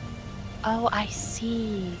 Oh, I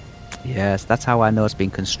see. Yes, that's how I know it's been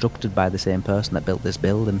constructed by the same person that built this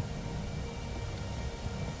building.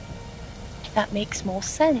 That makes more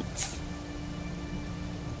sense.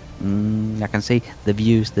 I can see they've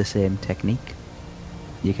used the same technique.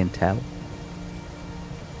 You can tell.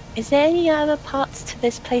 Is there any other parts to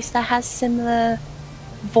this place that has similar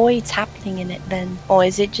voids happening in it then? Or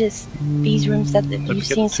is it just these rooms that Don't you've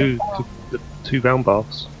forget seen so far? the two round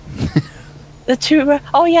baths. The two...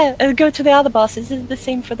 Oh yeah, go to the other bars. Is it the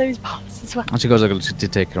same for those bars as well? And she goes to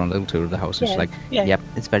take her on a little tour of the house. And she's Yeah, like, yeah. yep,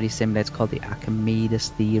 it's very similar. It's called the Archimedes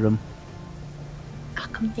theorem.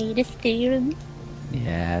 Archimedes theorem.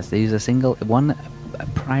 Yes, they use a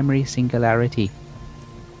primary singularity.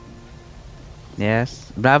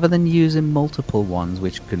 Yes, rather than using multiple ones,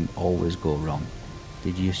 which can always go wrong,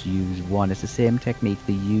 they just use one. It's the same technique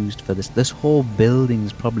they used for this. This whole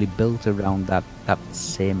building's probably built around that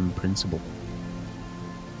same principle.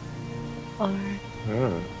 Or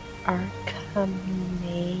Oh.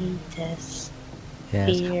 Archimedes.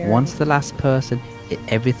 Yes. Theorem. Once the last person,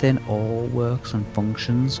 everything all works and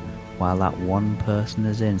functions while that one person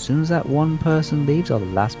is in. As soon as that one person leaves, or the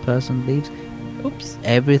last person leaves, Oops.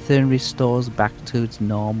 everything restores back to its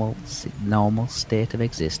normal state of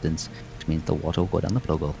existence, which means the water will go down the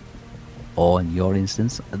plug hole. Or in your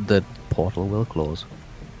instance, the portal will close.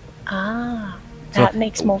 Ah, So, that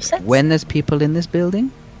makes more sense. When there's people in this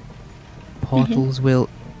building, portals will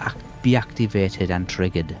be activated and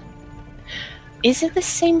triggered. Is it the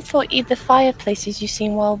same for the fireplaces you've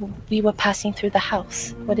seen while we were passing through the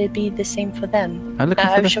house? Would it be the same for them? I'm looking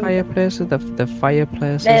for I've the shown- fireplaces. The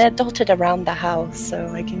fireplaces. They're dotted around the house, so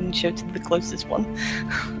I can show to the closest one.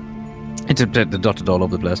 It's dotted all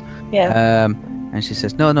over the place. Yeah. And she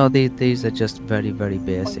says, no, these are just very, very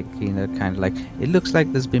basic. You know, kind of like, it looks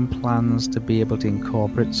like there's been plans to be able to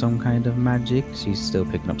incorporate some kind of magic. She's still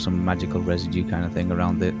picking up some magical residue kind of thing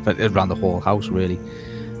around the whole house, really.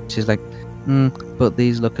 She's like, but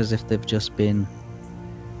these look as if they've just been,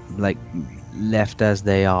 like, left as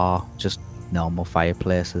they are, just normal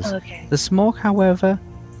fireplaces. Okay. The smoke, however,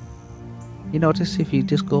 you notice if you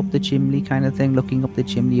just go up the chimney kind of thing, looking up the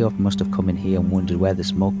chimney, you must have come in here and wondered where the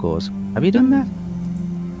smoke goes. Have you done that?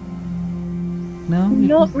 No?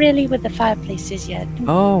 Not really with the fireplaces yet.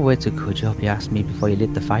 Oh, it's a good job you asked me before you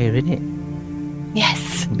lit the fire, innit?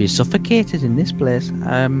 Yes. You'd be suffocated in this place.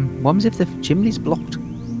 What was if the chimney's blocked?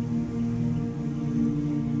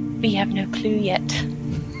 We have no clue yet.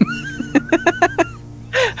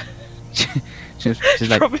 She's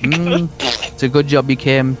like, it's a good job you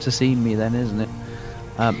came to see me then, isn't it?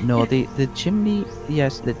 No, the chimney,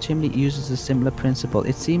 yes, the chimney uses a similar principle.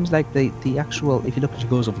 It seems like the actual, if you look, she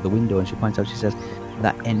goes over the window and she points out, she says,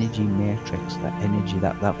 that energy matrix, that energy,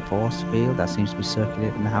 that force field that seems to be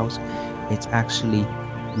circulating the house, it's actually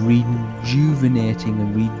rejuvenating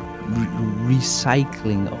and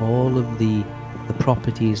recycling all of the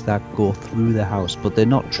properties that go through the house, but they're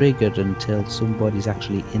not triggered until somebody's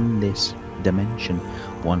actually in this dimension.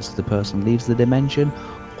 Once the person leaves the dimension,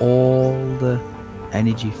 all the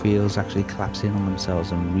energy fields actually collapse in on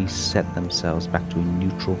themselves and reset themselves back to a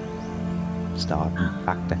neutral starting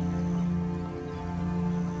factor.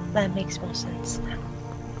 That makes more sense now.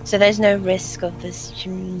 So there's no risk of this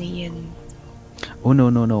chimney and... Oh no.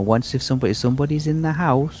 Once if somebody's in the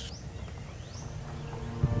house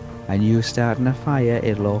and you're starting a fire,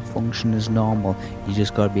 it'll all function as normal. You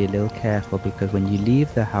just gotta be a little careful, because when you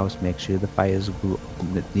leave the house, make sure the fires go,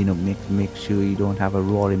 you know, make sure you don't have a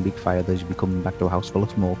roaring big fire that you'll be coming back to a house full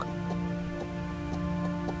of smoke.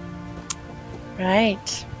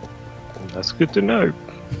 Right. That's good to know.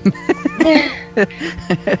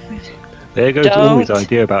 There goes Ulri's Don't.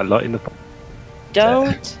 idea about lighting the fire.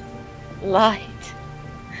 Don't light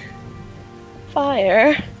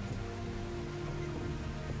fire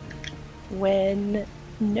when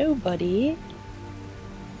nobody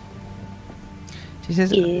She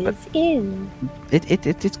says, but is in.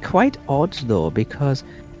 it's quite odd though, because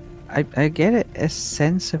I get a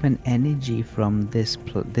sense of an energy from this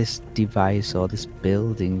device or this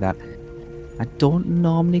building that I don't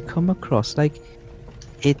normally come across. Like,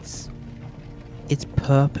 its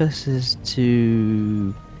purpose is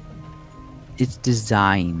to, its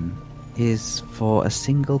design is for a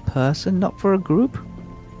single person, not for a group.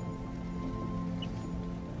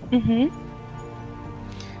 Mm-hmm.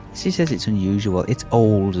 She says it's unusual. It's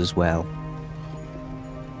old as well.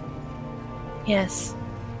 Yes.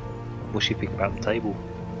 What's she think about the table?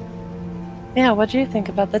 Yeah, what do you think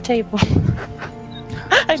about the table?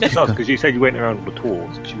 I It's know. not because you said you went around on the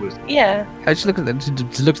tours. She was. Yeah. I just look at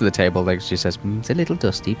the table, like she says, it's a little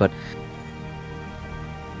dusty, but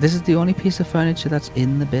this is the only piece of furniture that's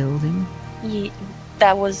in the building.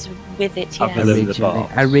 That was with it, yeah. Other than the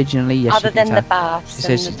baths. Originally, yes. Other you can than the tell. baths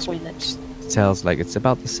She and says the toilets. tells like it's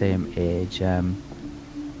about the same age.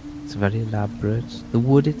 It's very elaborate. The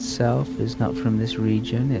wood itself is not from this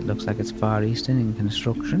region. It looks like it's Far Eastern in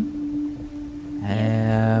construction.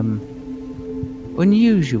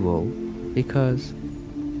 Unusual because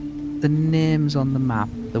the names on the map,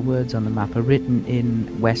 the words on the map are written in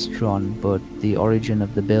Westron, but the origin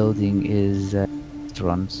of the building is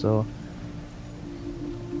Westron, so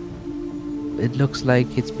it looks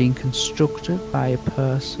like it's being constructed by a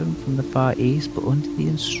person from the Far East, but under the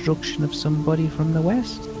instruction of somebody from the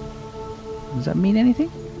West. Does that mean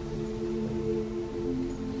anything?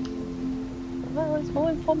 Well, it's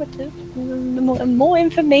more informative. The more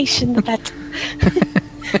information, the better.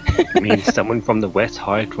 It means someone from the west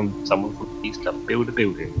hired from someone from the east to build a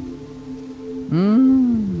building.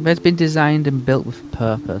 It's been designed and built with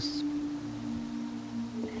purpose.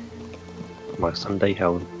 My Sunday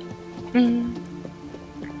Helen.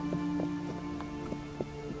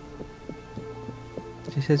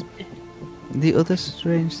 She says, the other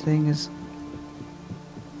strange thing is,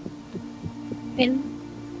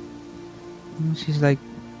 she's like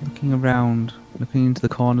looking around, looking into the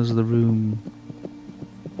corners of the room.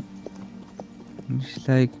 And she's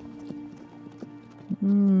like,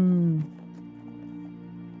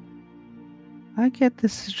 I get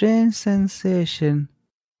this strange sensation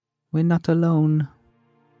we're not alone.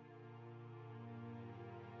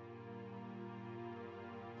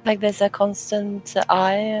 Like there's a constant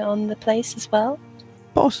eye on the place as well?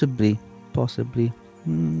 Possibly.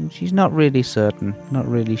 She's not really certain, not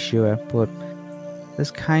really sure, but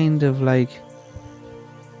there's kind of like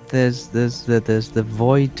there's the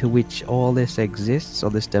void to which all this exists, or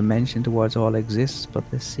this dimension towards all exists, but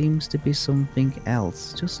there seems to be something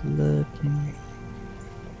else just lurking.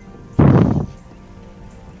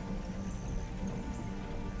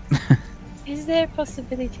 Is there a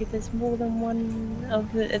possibility there's more than one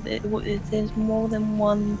of there's more than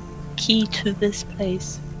one key to this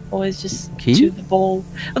place, or is just Key? to the ball?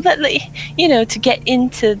 Well, that, like, to get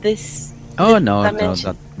into this. Oh this no,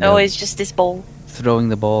 dimension. no. Oh, it's just this ball. Throwing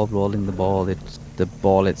the ball, rolling the ball. It's the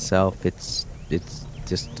ball itself. It's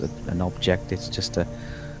just an object. It's just a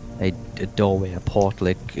doorway, a portal.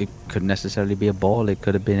 It couldn't necessarily be a ball. It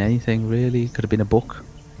could have been anything really. It could have been a book.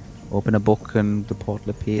 Open a book and the portal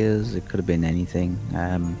appears. It could have been anything.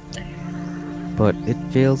 But it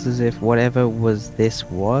feels as if whatever this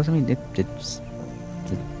was. I mean, it's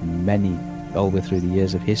many all the way through the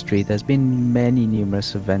years of history. There's been many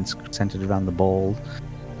numerous events centered around the ball.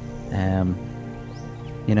 As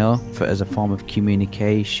a form of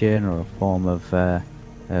communication or a form of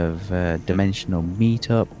dimensional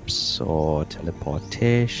meetups or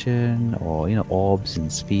teleportation or orbs and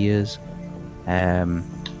spheres.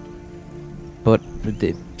 But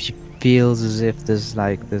she feels as if there's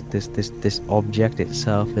like this object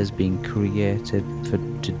itself has been created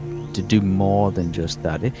to do more than just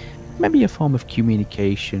that. It may be a form of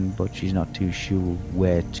communication, but she's not too sure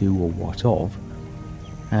where to or what of.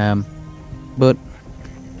 But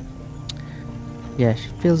yeah, she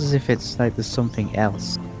feels as if it's like there's something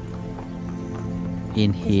else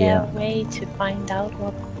in Is here. there a way to find out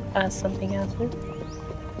what something else is?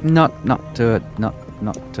 Not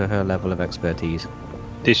to her level of expertise.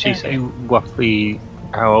 Did she say roughly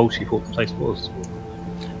how old she thought the place was?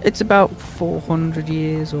 It's about 400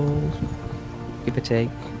 years old, give or take.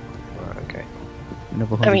 Right, okay.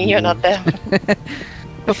 Another I mean, 100 you're not years. there.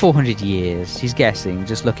 About 400 years, she's guessing,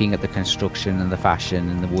 just looking at the construction and the fashion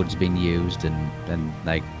and the woods being used and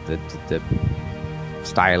like the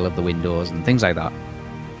style of the windows and things like that.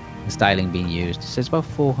 The styling being used. So it's about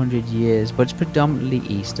 400 years, but it's predominantly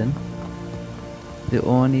Eastern. The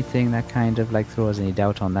only thing that kind of like throws any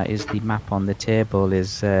doubt on that is the map on the table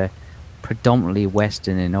is predominantly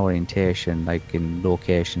Western in orientation, like in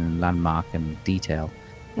location and landmark and detail.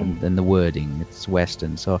 And the wording, it's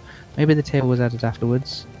Western. So maybe the table was added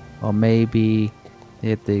afterwards, or maybe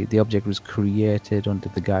the object was created under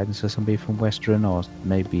the guidance of somebody from Western, or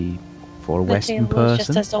maybe for a The Western table is just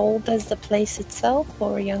person. as old as the place itself,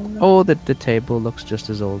 or younger? Oh, the table looks just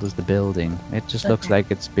as old as the building. It just looks Okay.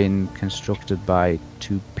 like it's been constructed by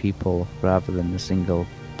two people rather than a single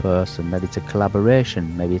person. Maybe it's a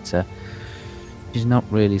collaboration. Maybe it's a... She's not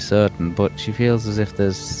really certain, but she feels as if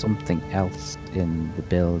there's something else in the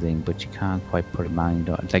building, but she can't quite put a mind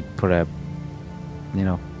on, like put a, you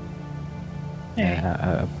know,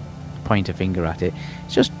 a point a finger at it.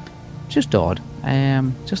 It's just odd.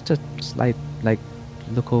 Just a slight like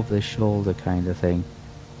look over the shoulder kind of thing.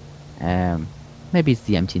 Maybe it's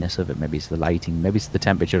the emptiness of it, maybe it's the lighting, maybe it's the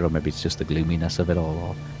temperature, or maybe it's just the gloominess of it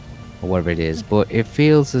all, or whatever it is. But it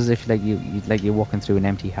feels as if like you're walking through an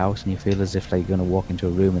empty house, and you feel as if like you're going to walk into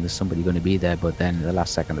a room and there's somebody going to be there, but then at the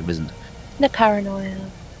last second there isn't. The paranoia.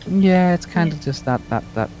 Yeah, it's kind of just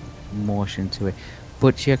that motion to it.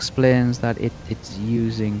 But she explains that it's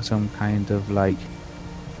using some kind of like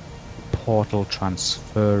portal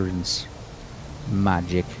transference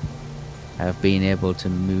magic of being able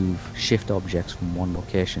to shift objects from one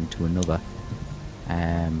location to another.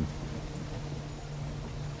 And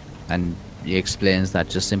he explains that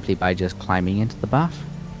just simply by just climbing into the bath,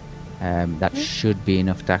 that should be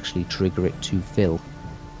enough to actually trigger it to fill.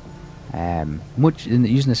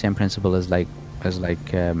 Using the same principle as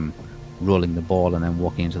rolling the ball and then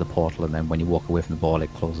walking into the portal, and then when you walk away from the ball,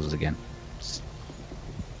 it closes again.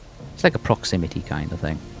 It's like a proximity kind of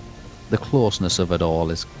thing. The closeness of it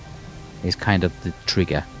all is kind of the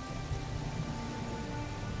trigger.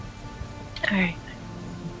 Alright.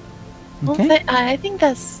 Well, Okay. I think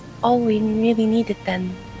that's all we really needed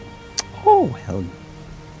then. Oh well,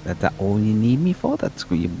 that all you need me for? That's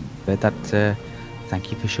good.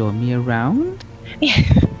 Thank you for showing me around.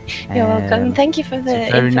 You're welcome. Thank you for it's the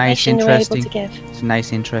a very nice, information you were able to interesting- give. It's a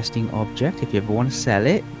nice, interesting object. If you ever want to sell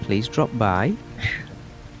it, please drop by.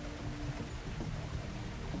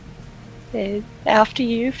 After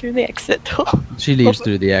you through the exit door. She leaves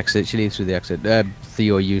through the exit.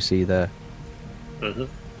 Theo, you see the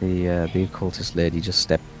occultist lady just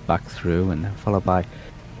step back through, and then followed by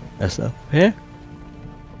herself here.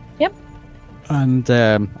 Yep. And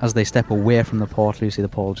as they step away from the portal, you see the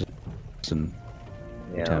portal just and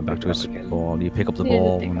Yeah, turn back to its again. ball. You pick up the Yeah, the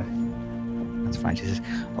ball. big And that's fine. She says,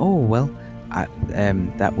 "Oh well,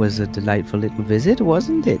 that was a delightful little visit,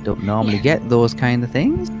 wasn't it? Don't normally get those kind of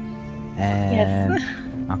things." Yes.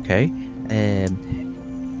 Okay.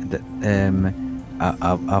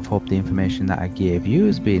 I've hoped the information that I gave you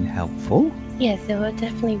has been helpful. Yes, it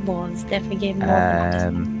definitely was. Definitely gave more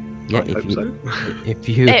of Yeah, I hope so. if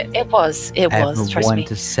you It was. It ever was. Trust want me.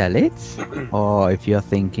 to sell it, or if you're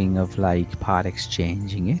thinking of like part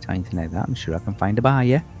exchanging it or anything like that, I'm sure I can find a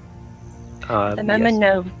buyer. The moment, Yes.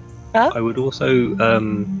 no. Huh? I would also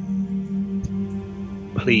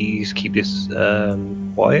please keep this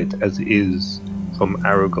quiet, as it is from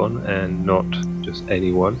Aragon and not just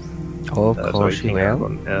anyone. Oh, of Sorry, course you King will.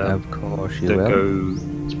 Aragon. Of course you Don't will.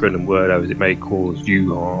 go spreading word as it may cause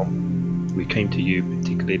you harm. We came to you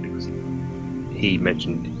particularly because he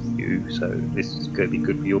mentioned you, so this is going to be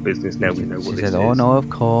good for your business. Now we know She what said, this "Oh is. no, of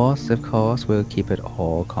course, we'll keep it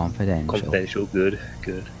all confidential." Confidential, good.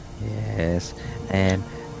 Yes.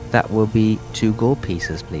 That will be 2 gold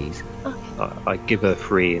pieces, please. I give her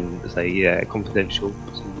 3 and say, yeah, confidential.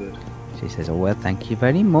 It's all good. She says, "Oh well, thank you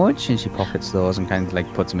very much," and she pockets those and kind of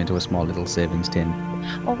like puts them into a small little savings tin.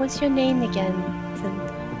 Oh, what's your name again?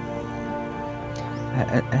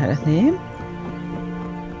 Her name?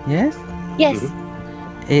 Yes, Yes.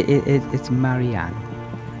 Mhm. it's Marianne.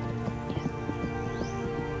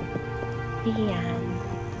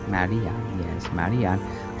 Leanne. Marianne, yes, Marianne.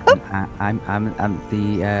 I'm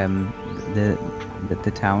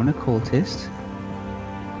the town occultist.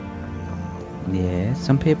 Yeah,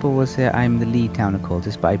 some people will say I'm the lead town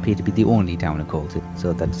occultist, but I appear to be the only town occultist,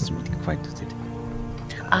 so that doesn't really quite does it.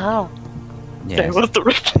 Oh. Yes. So what's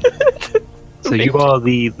the So you are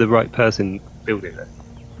the right person building it.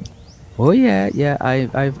 Oh yeah.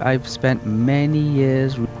 I've spent many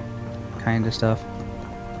years kind of stuff.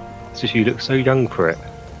 It's just you look so young for it.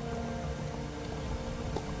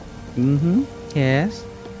 Mm-hmm. Yes.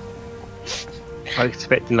 I was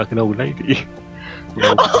expecting like an old lady.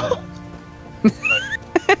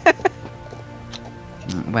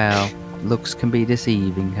 Well, looks can be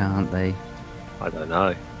deceiving, can't they? I don't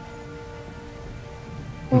know.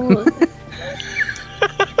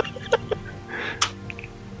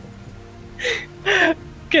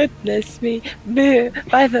 Goodness me. Boo.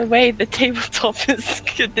 By the way, the tabletop is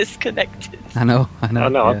disconnected. I know. Oh no,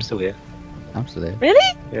 yeah. I'm still here. I'm still there.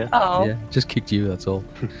 Really? Yeah. Oh. Yeah, just kicked you. That's all.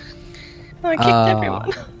 I kicked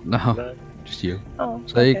everyone. No. No. just you. Oh,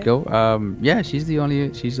 So there you okay. go. Yeah, she's the only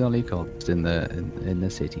cultist in the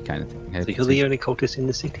city kind of thing. So you're the only cultist in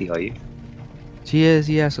the city, are you? She is,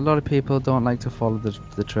 yes. A lot of people don't like to follow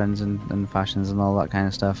the trends and fashions and all that kind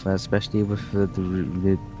of stuff, especially with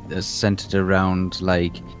the centered around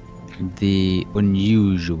like the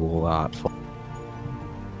unusual art form.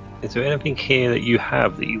 Is there anything here that you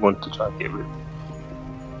have that you want to try and get rid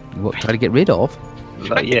of? What try to get rid of?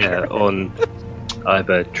 Like, yeah, on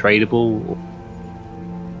either tradable or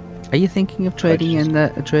Are you thinking of trading in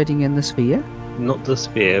the sphere? not the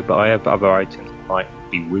sphere, but I have other items that might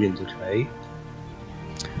be willing to trade.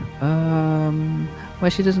 Well,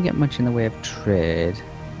 she doesn't get much in the way of trade.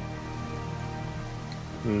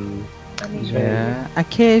 Hmm. I mean, Yeah,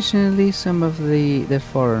 occasionally some of the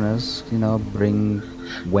foreigners, bring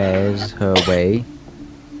wares her way.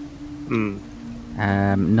 Hmm.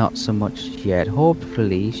 Not so much yet.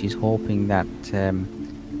 Hopefully, she's hoping that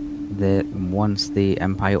once the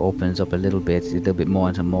Empire opens up a little bit more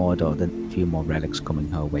into Mordor, then a few more relics coming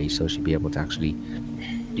her way, so she'll be able to actually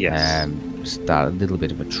Yes. start a little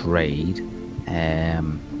bit of a trade.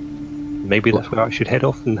 Maybe that's where I should head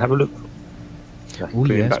off and have a look. Oh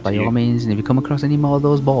yes, by all means. And if you come across any more of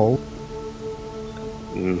those balls,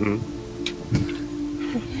 Mm-hmm.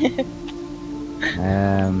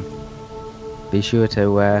 be sure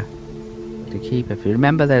to keep it.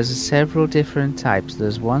 Remember, there's several different types.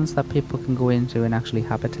 There's ones that people can go into and actually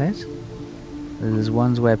habitat. There's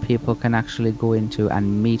ones where people can actually go into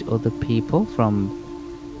and meet other people from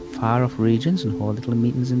far off regions and hold little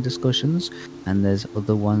meetings and discussions. And there's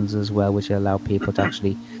other ones as well which allow people to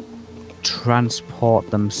actually transport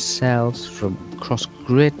themselves from across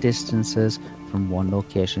great distances from one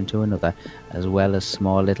location to another, as well as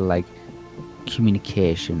small little like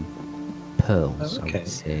communication pearls. Okay.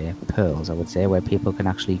 I would say, where people can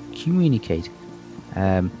actually communicate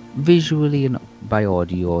visually and by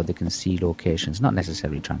audio. They can see locations, not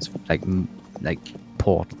necessarily transfer like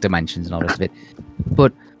port dimensions and all the rest of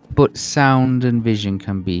it, but sound and vision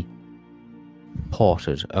can be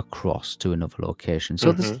ported across to another location.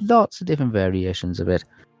 So there's lots of different variations of it.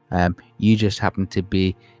 You just happen to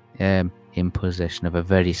be in possession of a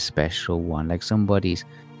very special one. Like somebody's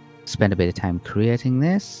spent a bit of time creating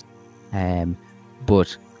this,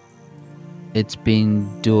 but it's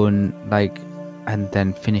been done and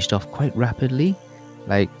then finished off quite rapidly.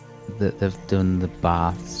 Like they've done the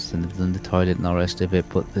baths and they've done the toilet and all the rest of it,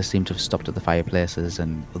 but they seem to have stopped at the fireplaces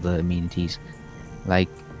and other amenities. Like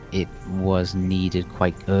it was needed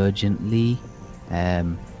quite urgently,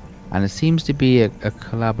 and it seems to be a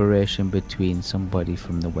collaboration between somebody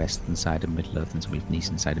from the western side of Middle Earth and somebody from the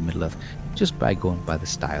eastern side of Middle Earth, just by going by the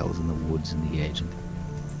styles and the woods and the age. And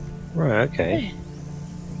Right. Okay.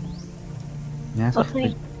 yeah,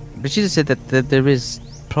 Lovely. but she just said that there is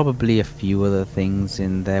probably a few other things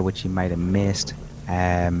in there which you might have missed.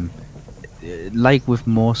 Like with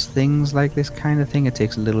most things like this kind of thing, it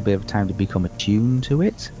takes a little bit of time to become attuned to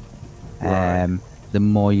it. Right. The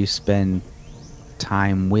more you spend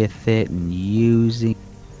time with it and used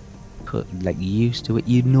to it,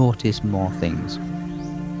 you notice more things.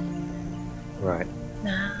 Right.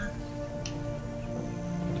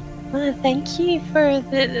 Well, thank you for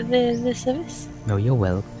the service. Oh, you're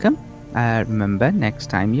welcome. Remember, next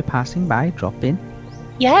time you're passing by, drop in.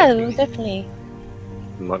 Yeah, definitely.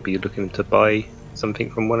 You might be looking to buy something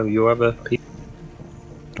from one of your other people.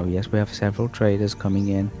 Oh yes, we have several traders coming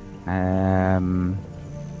in.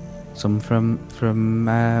 Some from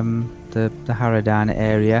the Haradan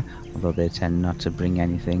area, although they tend not to bring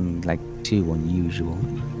anything like too unusual.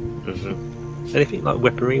 Mm-hmm. Anything like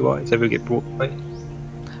weaponry wise ever get brought by?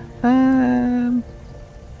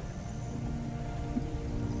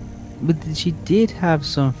 But she did have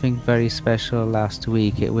something very special last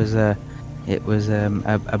week. It was a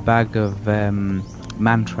bag of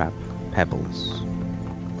mantrap pebbles.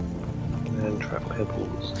 Mantrap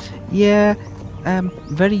pebbles. Yeah,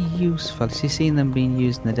 very useful. She's seen them being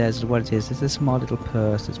used in the desert. What it is, it's a small little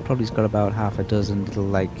purse. It's probably got about half a dozen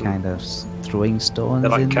little kind of throwing stones They're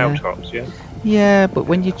like in cow there. tops, yeah? Yeah, but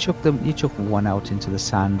when you chuck them, you chuck one out into the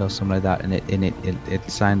sand or something like that, and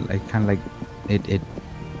it sound like kind of like it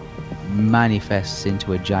manifests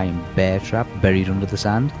into a giant bear trap buried under the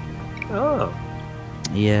sand. Oh,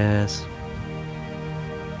 Yes.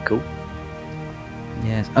 cool.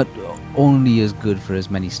 Yes, only as good for as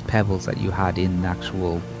many pebbles that you had in the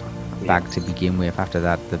actual bag to begin with. After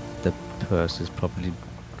that, the purse has probably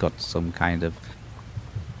got some kind of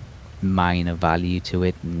minor value to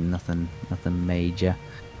it. Nothing major.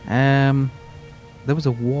 There was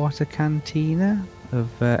a water cantina of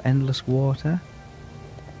endless water,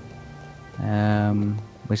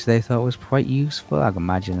 which they thought was quite useful. I can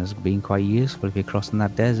imagine as being quite useful if you're crossing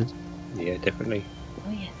that desert. Yeah, definitely.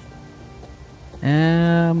 Oh yes.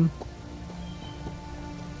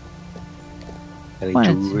 Any Well,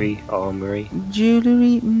 jewelry, armory?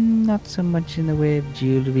 Jewelry, not so much in the way of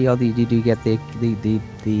jewelry. Although you do get the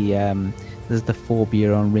there's the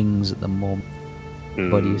phobia on rings at the moment.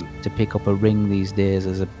 But to pick up a ring these days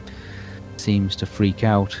as it seems to freak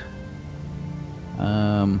out.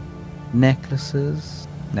 Necklaces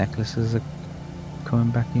are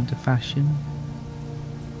coming back into fashion.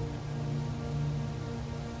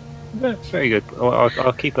 Yeah, very good.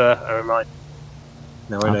 I'll keep a reminder.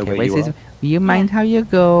 Now I know where you are. Will you mind how you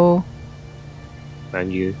go?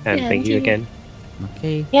 And you. Yeah, Thank you and you. again.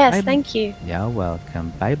 Okay. Yes, bye. thank you. You're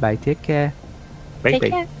welcome. Bye bye. Take care. Bye Take bye.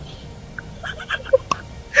 care.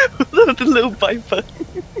 The little viper.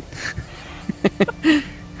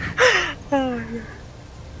 Oh, yeah.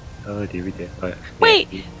 Oh dear, dear. Right. Wait,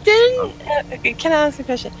 Yeah. didn't can I ask a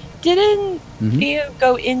question? Didn't Mhm. Theo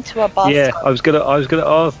go into a bathtub? Yeah, I was gonna ask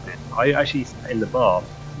this. I actually sat in the bath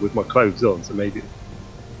with my clothes on, so maybe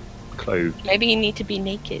clothes, Maybe you need to be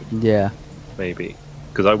naked. Yeah. maybe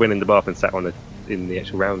because I went in the bath and sat on in the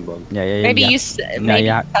actual round one. Yeah. Maybe yeah. you maybe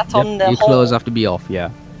sat on the Your hole. clothes have to be off. Yeah.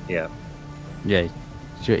 Yeah. Yeah.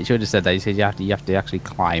 You should have said that. You said you have to actually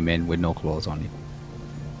climb in with no clothes on you.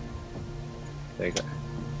 There you go.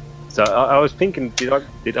 So I was thinking,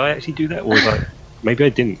 did I actually do that, or was I? Maybe I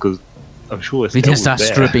didn't, because I'm sure We Estelle just was start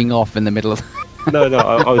there. stripping off in the middle of. No,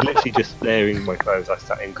 I was literally just staring my clothes. I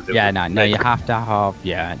sat in because Yeah, no, you have to have.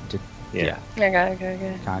 Yeah, Yeah.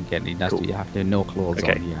 Okay. can't get it. Cool. You have to have no clothes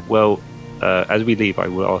Okay. on. Yeah. Well, as we leave, I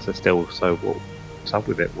will ask Estelle. So what's up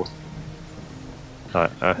with it?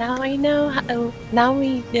 Now I know how. Now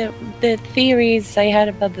the theories I had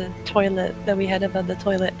about the toilet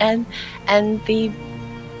and the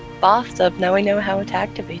bathtub. Now I know how to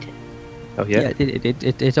activate it. Oh yeah.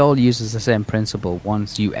 It all uses the same principle.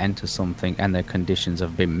 Once you enter something and the conditions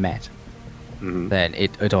have been met, Mhm. then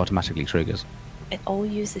it automatically triggers. It all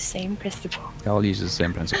uses the same principle. It all uses the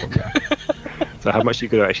same principle. Yeah. So how much are you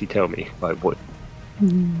gonna actually tell me? Like what?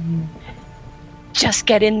 Just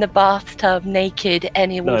get in the bathtub naked,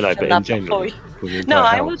 and it will No, but fill in up general. for you. for the No,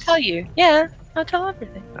 entire I will house. tell you. Yeah, I'll tell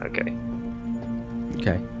everything. Okay.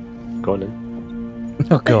 Okay. Go on then.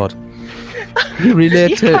 Oh God. You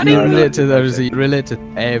relate to can't you even- relate to those. You relate to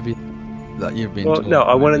everything that you've been. Well, told. no,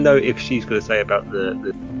 I want to know if she's going to say about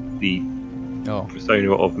the Oh.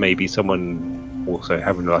 persona of maybe someone also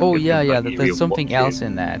having like. Oh a- yeah, like, There's you're something watching. else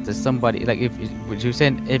in there. There's somebody like if what you were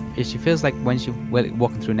saying if she feels like when she's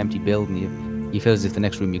walking through an empty building, you feel as if the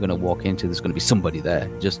next room you're going to walk into, there's going to be somebody there.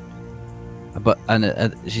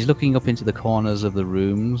 She's looking up into the corners of the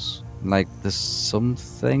rooms, like there's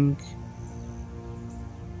something.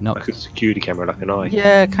 Not Like a security camera, like an eye.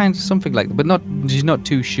 yeah, kind of something like that, but not. She's not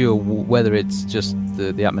too sure whether it's just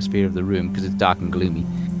the atmosphere of the room because it's dark and gloomy.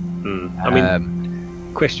 I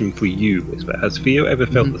mean, question for you is: has Theo ever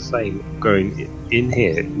felt the same going in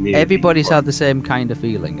here? Near Everybody's the had the same kind of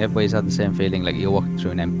feeling. Everybody's had the same feeling, like you're walking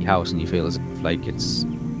through an empty house and you feel as if like it's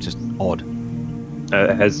just odd.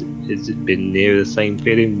 Has it been near the same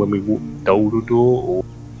feeling when we walked door to door, or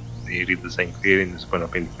nearly the same feeling as when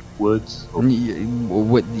I've been through the woods? Or,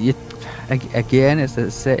 Again, it's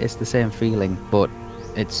the same feeling, but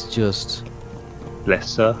it's just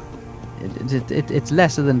lesser? it's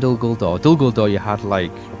lesser than Dul Guldur. Dul Guldur, you had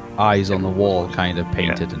like eyes on the wall, kind of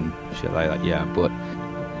painted and shit like that. Yeah, but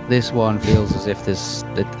this one feels as if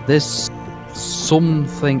there's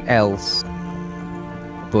something else.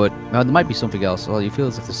 But there might be something else. Well, you feel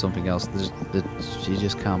as if there's something else that you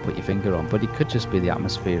just can't put your finger on. But it could just be the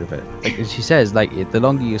atmosphere of it. Like she says, like the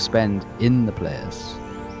longer you spend in the place,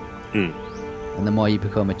 and the more you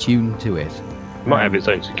become attuned to it, It might have its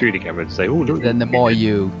own security camera to say, "Oh, look." then the more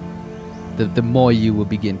you will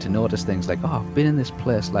begin to notice things like, oh, I've been in this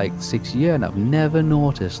place like 6 years and I've never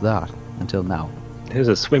noticed that until now. There's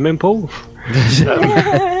a swimming pool.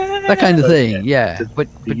 That kind of thing, yeah. But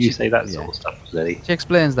You she, say that yeah. sort of stuff, Lily. She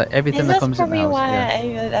explains that everything that That's comes in the probably house. why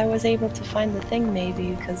Yeah. I was able to find the thing,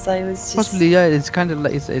 maybe because I was just Possibly, yeah. It's kind of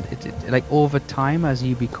like it's like over time as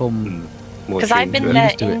you become, More because I've been attuned there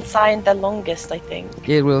used to it. inside the longest, I think.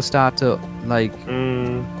 it will start to like to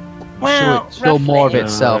it. Well, show more of roughly.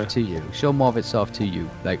 itself No. to you. Show more of itself to you.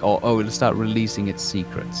 Like, oh, it'll start releasing its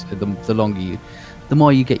secrets. The longer you, the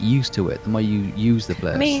more you get used to it, the more you use the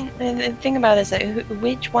place. I mean, the thing about it is, that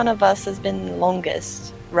which one of us has been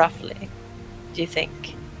longest, roughly? Do you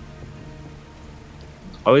think?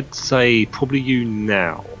 I would say probably you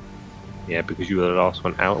now. Yeah, because you were the last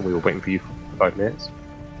one out and we were waiting for you for 5 minutes.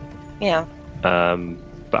 Yeah.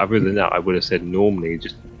 But other than that, I would have said normally,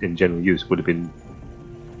 just in general use, would have been.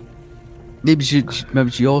 Maybe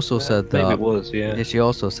she also said that. Maybe it was, yeah. Yeah, she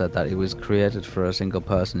also said that it was created for a single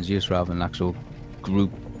person's use rather than actual group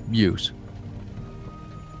use.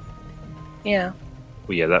 Yeah.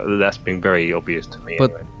 Well, yeah, that's been very obvious to me.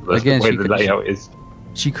 But anyway. That's again, the way she the could- layout is.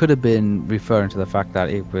 She could have been referring to the fact that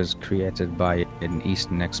it was created by an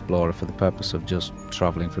Eastern explorer for the purpose of just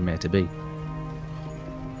traveling from A to B.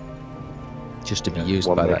 Just to be Yeah, used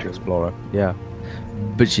one by that bedroom. explorer. Yeah.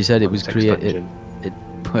 But she said it was created.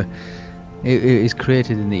 It is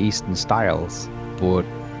created in the Eastern styles, but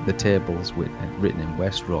the table's written in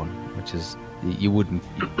West Run, which is you wouldn't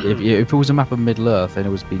if it was a map of Middle Earth and it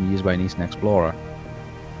was being used by an Eastern explorer,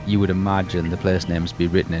 you would imagine the place names be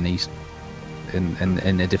written in East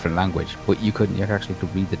in a different language. But you couldn't. You actually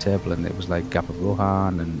could read the table, and it was like Gap of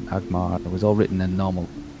Rohan and Agmar. It was all written in normal.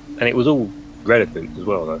 And it was all relevant as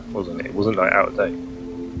well, though, wasn't it? It wasn't like out of date.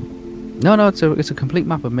 No, it's a complete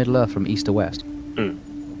map of Middle Earth from east to west. Mm.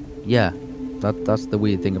 Yeah, that's the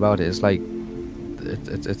weird thing about it. It's like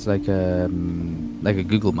it's like a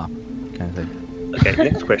Google map kind of thing. Okay,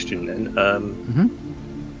 next question then.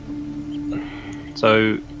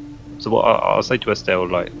 So what I'll say to Estelle,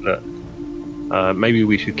 like, look, maybe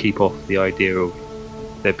we should keep off the idea of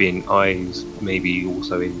there being eyes, maybe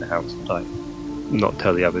also in the house, like, not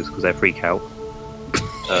tell the others because they freak out.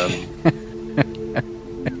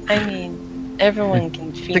 I mean, everyone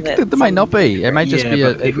can feel it. There might not be. It might just Yeah, be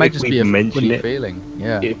but it might if just we be a mention funny it- feeling.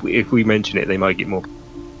 Yeah. If we mention it, they might get more.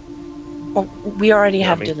 Well, we already Yeah, I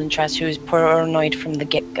have mean- Dylan Trask, who is paranoid from the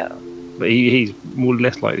get-go. But he's more or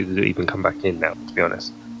less likely to even come back in now, to be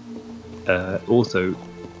honest. Also,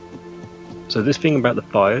 so this thing about the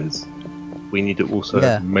fires, we need to also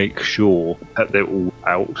Yeah. make sure that they're all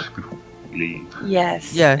out before we leave.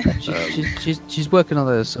 Yes. Yeah, she's working on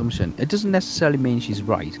the assumption. It doesn't necessarily mean she's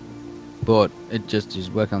right, but it just is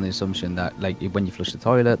working on the assumption that, like, when you flush the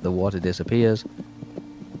toilet, the water disappears.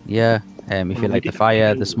 Yeah, if you Well, light we the did fire,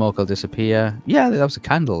 candle. the smoke will disappear. Yeah, that was a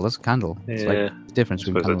candle. That's a candle. It's like Yeah. the difference I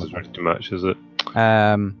between suppose that candles. doesn't really do much, is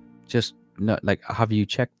it? Just not like, have you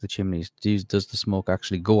checked the chimneys? Does the smoke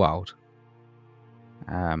actually go out?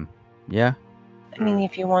 Yeah. I mean,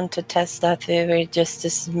 if you want to test that theory, just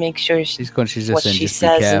to make sure She's just what saying she just be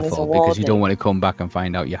says in his careful because you don't warning. want to come back and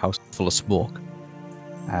find out your house is full of smoke.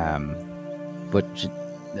 But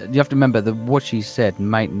you have to remember that what she said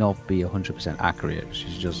might not be 100% accurate.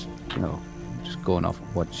 She's just, just going off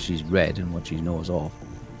what she's read and what she knows of.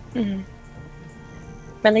 Mhm.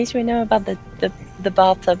 At least we know about the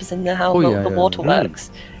bathtubs and how Oh, the yeah, yeah. water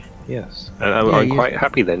works. Yes. And Yeah, I'm you- quite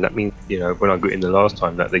happy then. That means, when I got in the last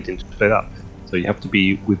time, that they didn't split up. So you have to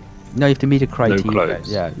be with. No, you have to meet a criteria. clothes.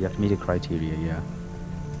 Yeah, you have to meet a criteria, yeah.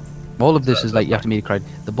 All of this is like you have to meet a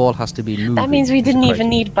criteria. The ball has to be moving. That means we is a didn't even criteria.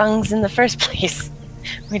 need bungs in the first place.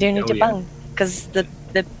 We don't need Oh, to yeah. bung because the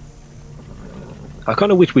I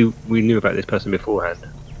kind of wish we knew about this person beforehand.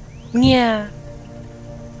 yeah.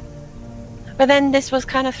 But then this was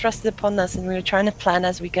kind of thrusted upon us, and we were trying to plan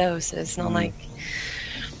as we go. So it's not like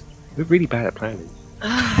We're really bad at planning.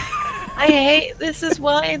 I hate this. Is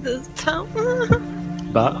why the town.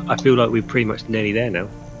 But I feel like we're pretty much nearly there now.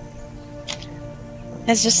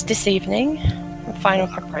 It's just this evening. Final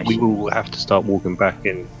preparation. We will have to start walking back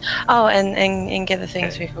in. Oh, and get the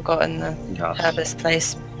things we forgot in the herbalist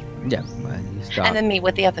place, Yeah, well, you start. and then meet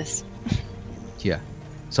with the others. yeah.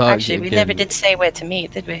 So Actually, we again, never did say where to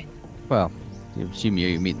meet, did we? Well, you assume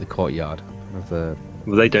you meet in the courtyard of the.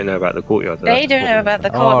 Well, they don't know about the courtyard. though, They that's don't know problem. about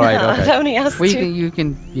the Oh, court right, now. okay. It's only us Well, two. you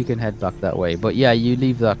can head back that way, but yeah, you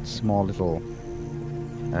leave that small little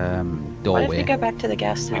Why don't doorway. we go back to the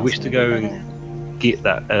guest house? We wish to and go do and get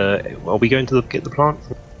that. Are we going to get the plant?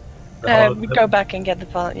 that? We go back and get the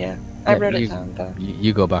plant. Yeah, I Yeah, wrote you, it down. Though.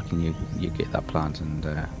 You go back and you get that plant and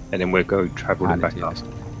And then we'll go travelling hand it back to up. us.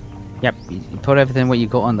 Yep, you put everything what you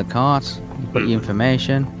got on the cart. You put your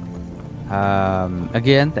information.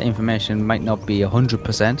 Again, the information might not be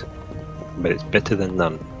 100%. But it's better than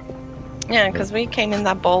none. Yeah, because we came in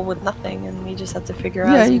that ball with nothing, and we just had to figure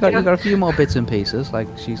out. Yeah, as we you got go. a few more bits and pieces. Like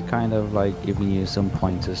she's kind of like giving you some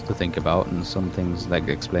pointers to think about, and some things like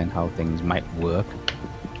explain how things might work.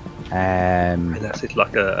 And that's it,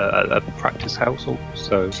 like a practice house.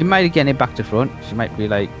 So She might get it back to front. She might be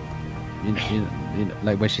like,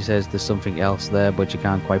 like when she says there's something else there, but you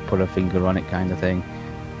can't quite put her finger on it, kind of thing.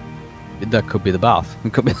 That could be the bath.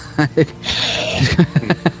 It could be.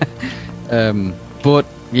 But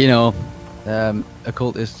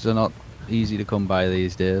occultists are not easy to come by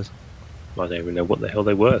these days. I don't even know what the hell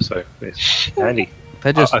they were. So it's handy.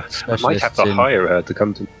 They're just I might have specialists to in hire her to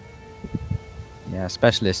come to.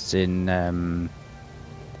 specialists in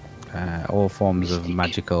all forms of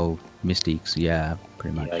magical mystiques. Yeah,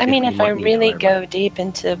 pretty much. Yeah, I mean, you if I might need really to go deep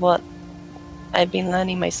into what I've been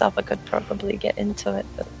learning myself, I could probably get into it.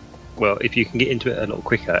 But... Well, if you can get into it a little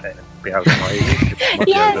quicker and be able to much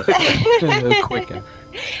Yes. Quicker.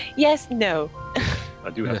 Yes. No. I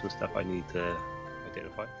do have some stuff I need to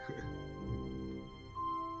identify.